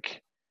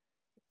like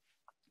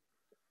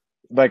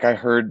I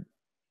heard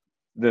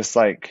this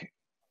like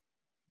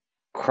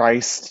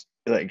Christ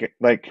like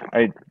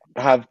I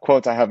have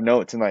quotes, I have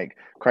notes, and like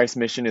Christ's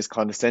mission is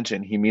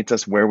condescension. He meets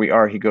us where we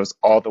are. He goes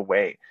all the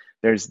way.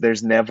 There's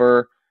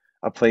never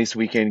a place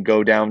we can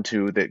go down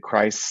to that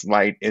Christ's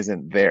light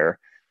isn't there.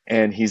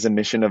 And he's a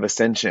mission of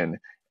ascension.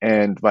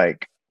 And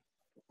like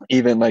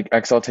even like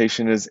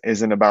exaltation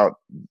isn't about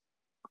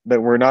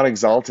that we're not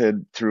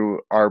exalted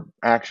through our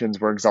actions,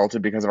 we're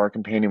exalted because of our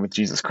companion with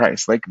Jesus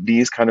Christ. Like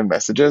these kind of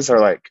messages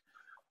are like,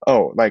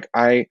 oh, like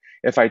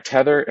if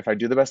I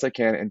do the best I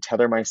can and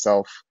tether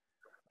myself,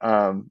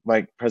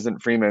 like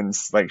President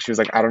Freeman's, like she was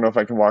like, I don't know if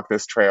I can walk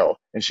this trail,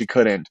 and she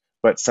couldn't,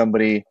 but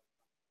somebody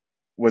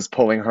was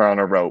pulling her on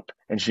a rope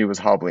and she was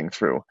hobbling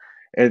through.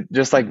 It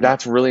just like Hmm.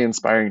 that's really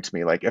inspiring to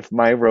me. Like if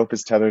my rope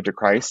is tethered to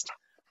Christ,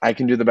 I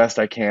can do the best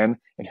I can,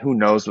 and who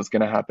knows what's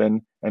going to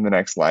happen in the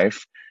next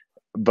life.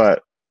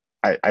 But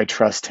I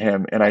trust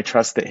him, and I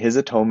trust that his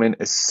atonement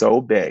is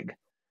so big,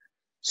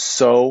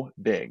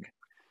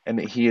 and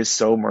that he is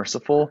so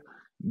merciful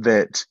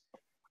that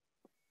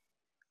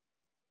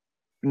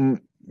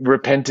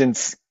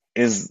repentance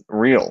is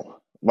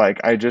real.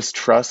 Like I just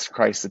trust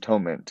Christ's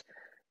atonement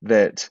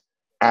that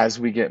as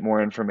we get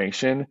more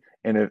information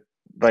and it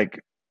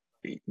like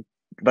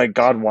like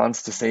God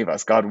wants to save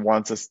us. God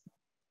wants us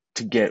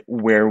to get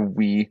where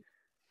we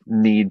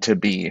need to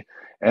be.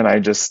 And I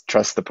just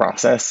trust the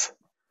process.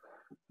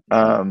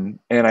 Hmm.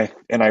 And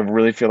I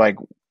really feel like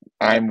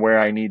I'm where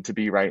I need to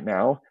be right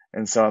now.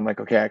 And so I'm like,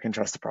 okay, I can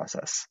trust the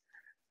process.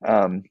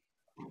 Um,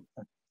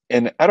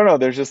 and I don't know,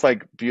 there's just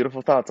like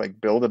beautiful thoughts,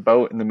 like build a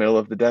boat in the middle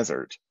of the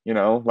desert,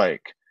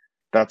 like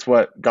that's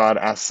what God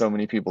asks so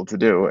many people to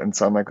do. And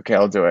so I'm like, okay,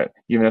 I'll do it.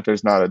 Even if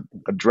there's not a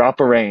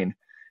drop of rain,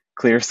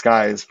 clear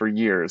skies for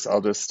years,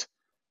 I'll just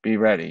be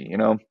ready.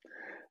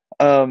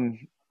 Um,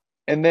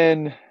 and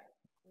then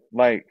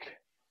like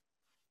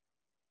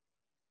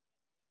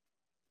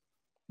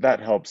that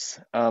helps.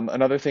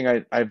 Another thing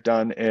I've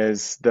done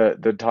is the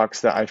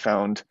talks that I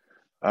found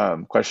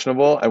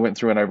questionable, I went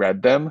through and I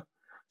read them.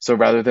 So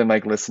rather than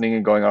like listening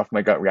and going off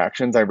my gut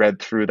reactions, I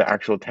read through the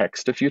actual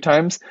text a few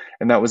times,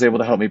 and that was able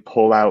to help Hmm. me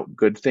pull out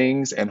good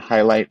things and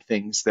highlight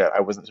things that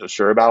I wasn't so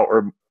sure about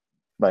or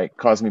like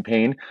caused me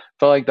pain.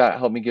 Felt like that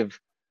helped me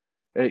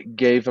it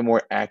gave a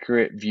more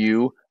accurate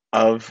view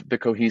of the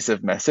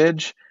cohesive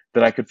message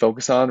that I could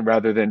focus on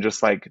rather than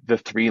just like the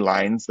three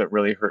lines that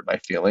really hurt my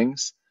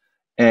feelings.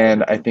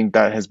 And I Hmm. think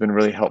that has been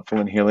really helpful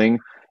in healing.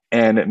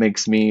 And it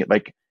makes me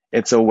like,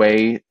 it's a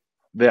way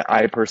that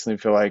I personally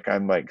feel like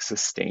I'm like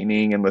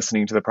sustaining and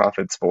listening to the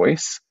prophet's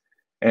voice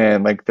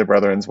and like the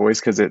brethren's voice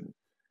because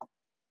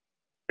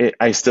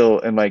I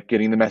still am like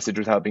getting the message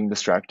without being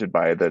distracted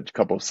by the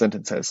couple of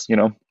sentences.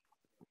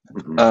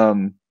 Hmm.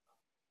 Um,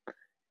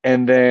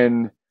 and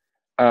then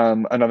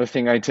another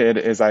thing I did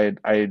is I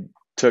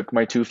took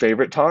my two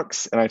favorite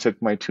talks and I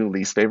took my two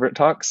least favorite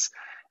talks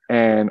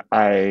and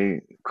I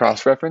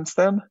cross referenced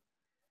them.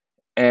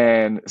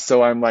 And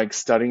so I'm like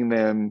studying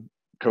them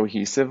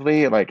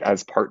cohesively, like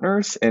as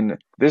partners. And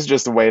this is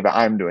just the way that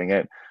I'm doing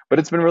it. But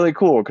it's been really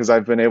cool because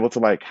I've been able to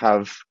like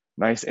have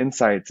nice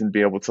insights and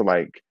be able to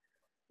like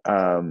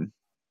um,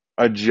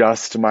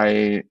 adjust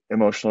my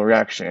emotional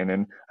reaction.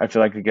 And I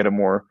feel like I get a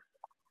more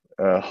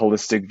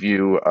holistic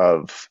view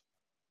of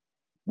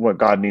what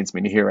God needs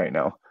me to hear right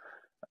now.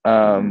 Hmm.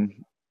 Um,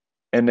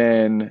 and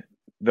then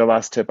the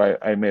last tip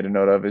I made a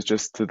note of is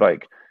just to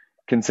like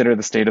consider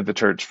the state of the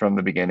church from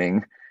the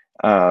beginning.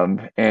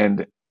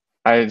 And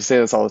I say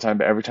this all the time,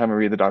 but every time I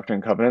read the Doctrine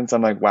and Covenants,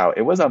 I'm like, wow,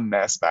 it was a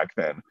mess back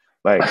then.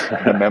 Like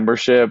the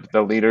membership,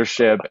 the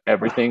leadership,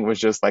 everything was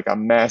just like a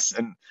mess.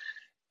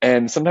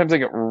 And sometimes I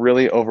get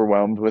really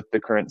overwhelmed with the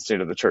current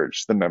state of the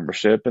church, the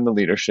membership and the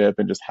leadership,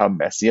 and just how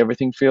messy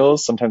everything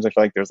feels. Sometimes I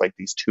feel like there's like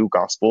these two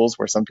gospels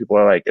where some people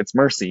are like, it's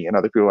mercy, and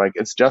other people are like,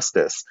 it's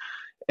justice.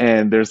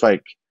 And there's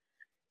like,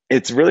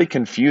 it's really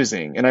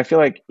confusing. And I feel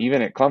like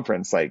even at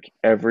conference, like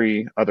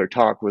every other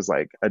talk was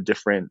like a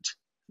different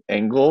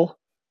angle,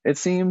 it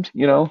seemed,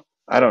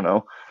 I don't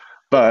know.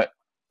 But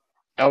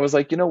I was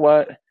like, you know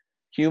what?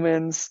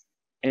 Humans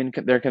in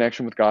their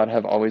connection with God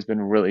have always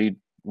been really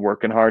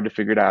working hard to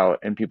figure it out,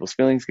 and people's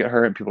feelings get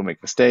hurt, and people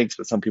make mistakes,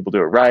 but some people do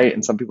it right,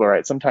 and some people are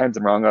right sometimes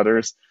and wrong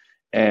others.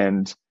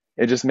 And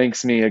it just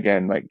makes me,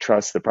 again, like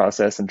trust the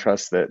process and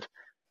trust that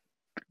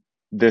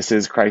this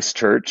is Christ's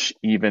church,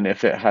 even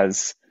if it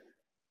has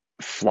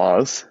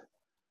flaws,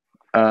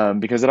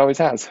 because it always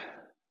has.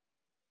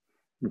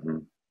 Hmm.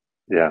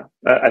 Yeah,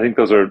 I think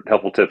those are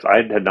helpful tips. I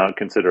had not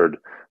considered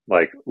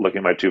like looking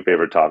at my two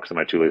favorite talks and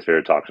my two least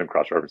favorite talks and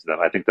cross-referencing them.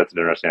 I think that's an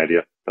interesting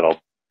idea that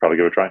I'll probably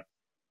give a try.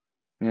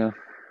 Yeah.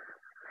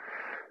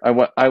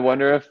 I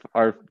wonder if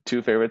our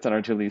two favorites and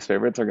our two least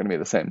favorites are going to be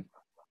the same.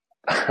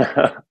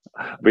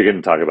 We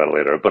can talk about it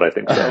later, but I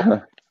think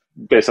so,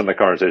 based on the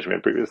conversation we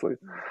had previously.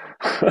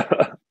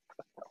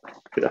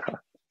 Yeah.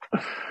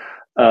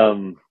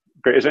 Um,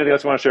 Great. Is there anything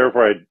else you want to share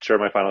before I share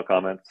my final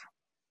comments?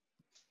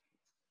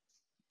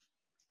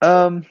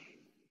 um,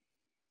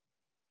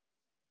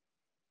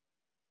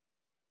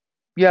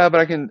 yeah,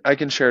 but I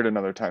can share it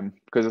another time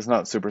because it's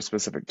not super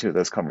specific to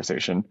this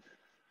conversation.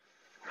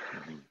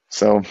 Mhm.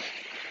 So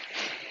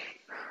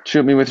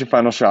shoot me with your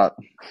final shot.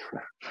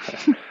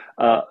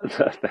 Uh,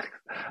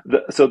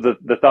 so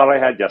the thought I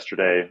had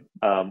yesterday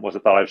was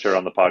a thought I've shared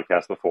on the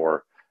podcast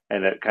before,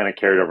 and it kind of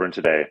carried over in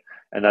today.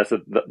 And that's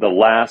that the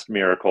last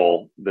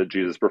miracle that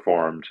Jesus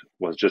performed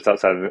was just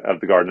outside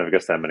of the Garden of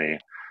Gethsemane,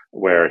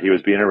 where he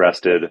was being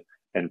arrested,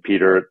 and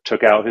Peter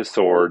took out his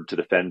sword to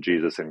defend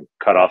Jesus and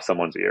cut off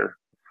someone's ear.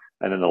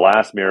 And then the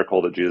last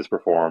miracle that Jesus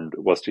performed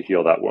was to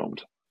heal that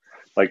wound.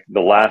 Like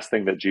the last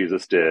thing that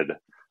Jesus did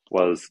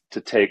was to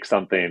take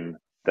something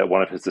that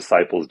one of his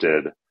disciples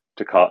did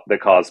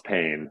that caused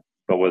pain,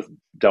 but was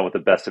done with the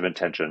best of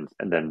intentions,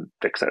 and then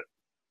fix it.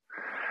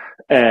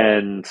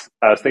 And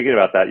I was thinking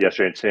about that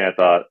yesterday and today. I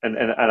thought, and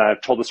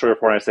I've told the story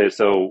before, and I say,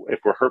 so if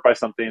we're hurt by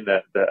something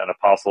that an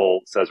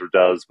apostle says or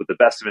does with the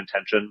best of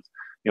intentions,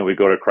 we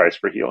go to Christ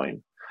for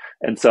healing.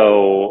 And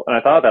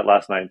I thought of that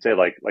last night and say,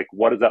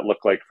 what does that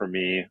look like for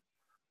me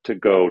to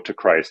go to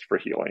Christ for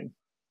healing?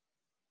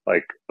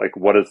 What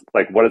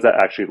does that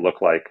actually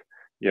look like?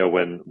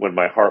 When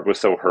my heart was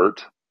so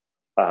hurt,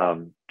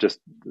 just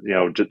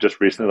just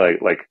recently,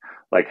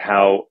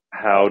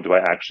 how do I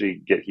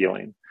actually get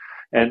healing?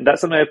 And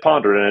that's something I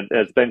pondered, and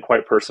it's been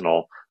quite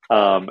personal.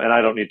 And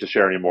I don't need to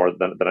share any more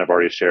than I've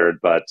already shared,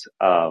 but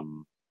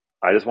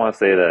I just want to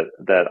say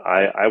that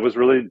I was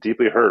really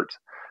deeply hurt,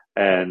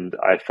 and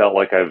I felt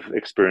like I've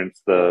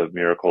experienced the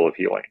miracle of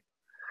healing.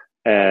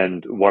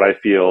 And what I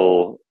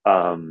feel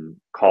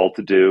called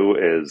to do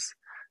is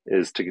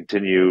to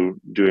continue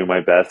doing my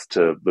best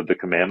to live the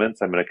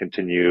commandments. I'm going to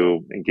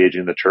continue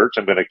engaging the church.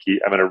 I'm going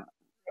to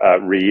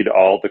read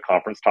all the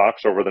conference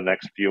talks over the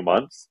next few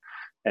months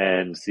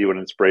and see what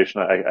inspiration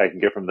I can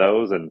get from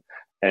those, and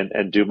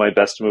do my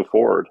best to move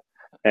forward.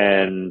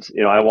 And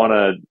I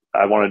want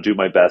to do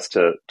my best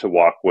to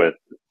walk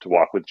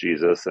with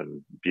Jesus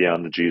and be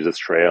on the Jesus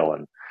trail.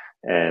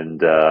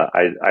 And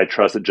I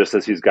trust that just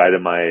as he's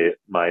guided my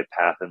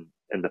path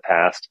in the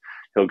past,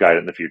 he'll guide it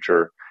in the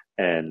future.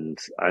 And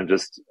I'm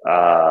just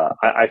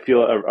I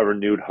feel a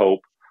renewed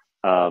hope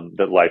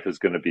that life is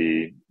going to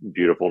be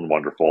beautiful and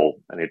wonderful,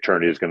 and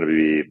eternity is going to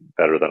be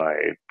better than I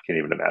can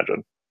even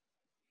imagine.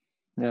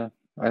 Yeah,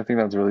 I think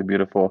that's really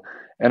beautiful.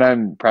 And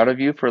I'm proud of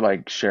you for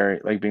like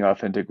sharing, like being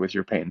authentic with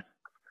your pain,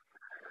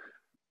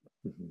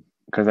 Mhm.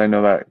 because I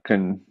know that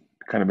can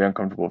kind of be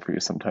uncomfortable for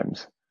you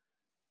sometimes.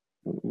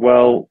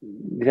 Well,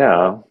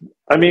 yeah.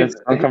 I mean, It's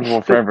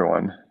uncomfortable for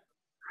everyone.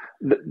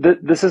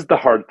 this is the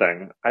hard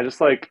thing.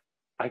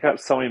 I got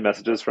so many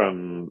messages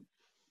from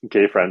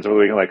gay friends over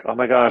the weekend, like, "Oh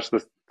my gosh,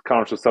 this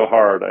conference was so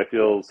hard. I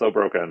feel so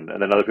broken."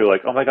 And then other people are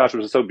like, "Oh my gosh, it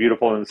was so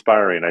beautiful and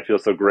inspiring. I feel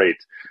so great."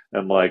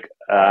 And I'm like,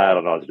 I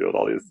don't know what to do with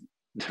all these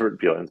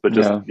different feelings, but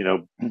just Yeah,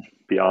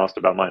 be honest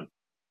about mine.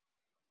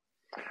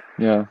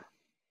 yeah,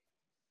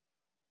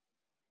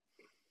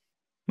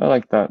 I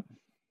like that.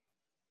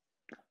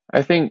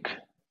 I think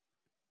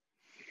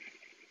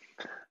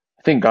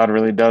I think God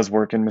really does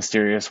work in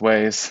mysterious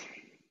ways.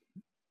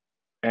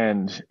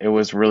 And it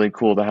was really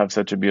cool to have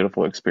such a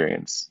beautiful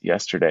experience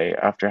yesterday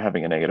after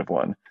having a negative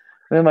one.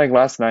 And then, like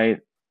last night,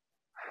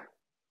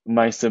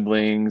 my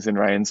siblings and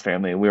Ryan's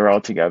family, we were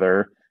all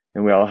together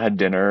and we all had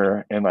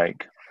dinner and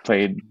like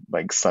played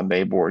like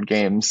Sunday board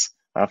games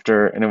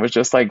after. And it was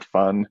just like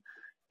fun.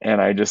 And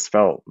I just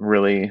felt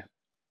really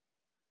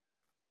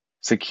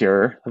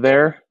secure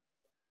there.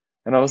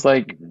 And I was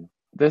like, Mhm.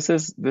 this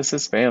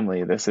is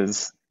family, this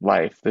is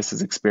life, this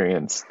is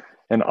experience.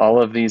 And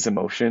all of these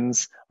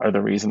emotions are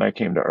the reason I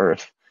came to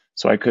Earth.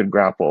 So I could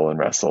grapple and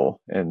wrestle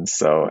and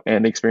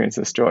experience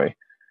this joy.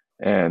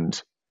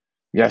 And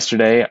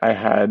yesterday I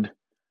had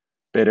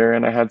bitter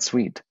and I had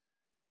sweet,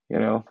 you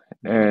know,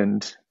 Mhm.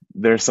 and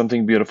there's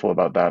something beautiful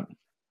about that.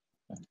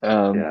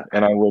 Yeah.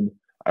 And I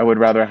would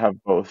rather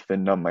have both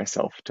than numb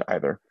myself to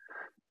either.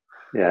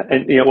 Yeah,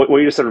 and what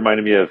you just said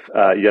reminded me of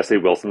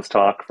Yesé Wilson's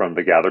talk from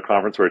the Gather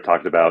conference, where he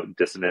talked about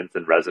dissonance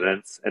and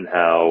resonance, and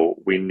how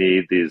we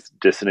need these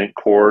dissonant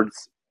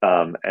chords,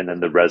 and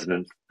then the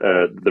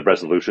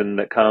resolution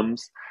that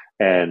comes,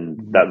 and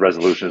Mhm. that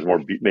resolution is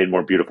made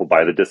more beautiful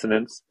by the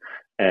dissonance.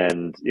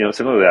 And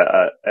similarly,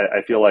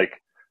 I feel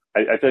like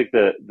I feel like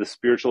the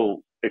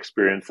spiritual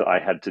experience that I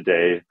had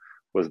today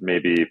was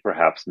maybe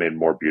perhaps made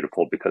more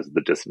beautiful because of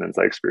the dissonance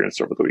I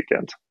experienced over the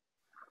weekend.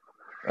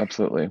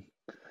 Absolutely.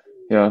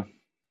 Yeah.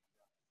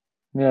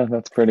 Yeah,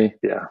 that's pretty.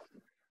 Yeah.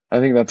 I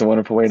think that's a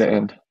wonderful way to So.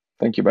 end.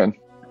 Thank you, Ben.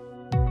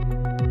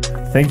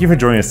 Thank you for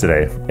joining us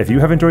today. If you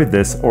have enjoyed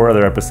this or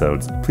other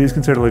episodes, please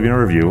consider leaving a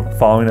review,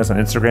 following us on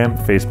Instagram,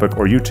 Facebook,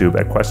 or YouTube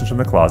at Questions from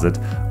the Closet,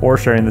 or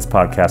sharing this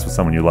podcast with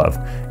someone you love.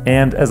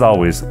 And as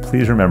always,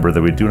 please remember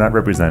that we do not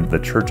represent the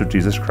Church of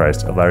Jesus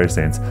Christ of Latter-day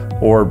Saints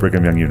or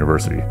Brigham Young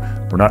University.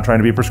 We're not trying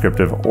to be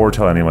prescriptive or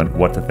tell anyone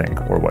what to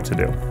think or what to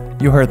do.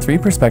 You heard 3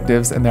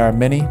 perspectives, and there are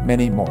many,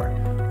 many more.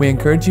 We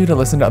encourage you to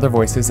listen to other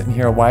voices and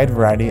hear a wide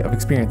variety of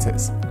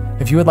experiences.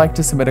 If you would like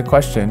to submit a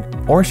question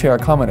or share a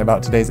comment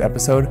about today's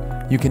episode,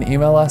 you can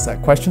email us at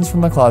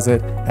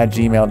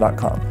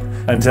questionsfromthecloset@gmail.com.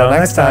 Until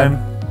next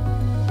time.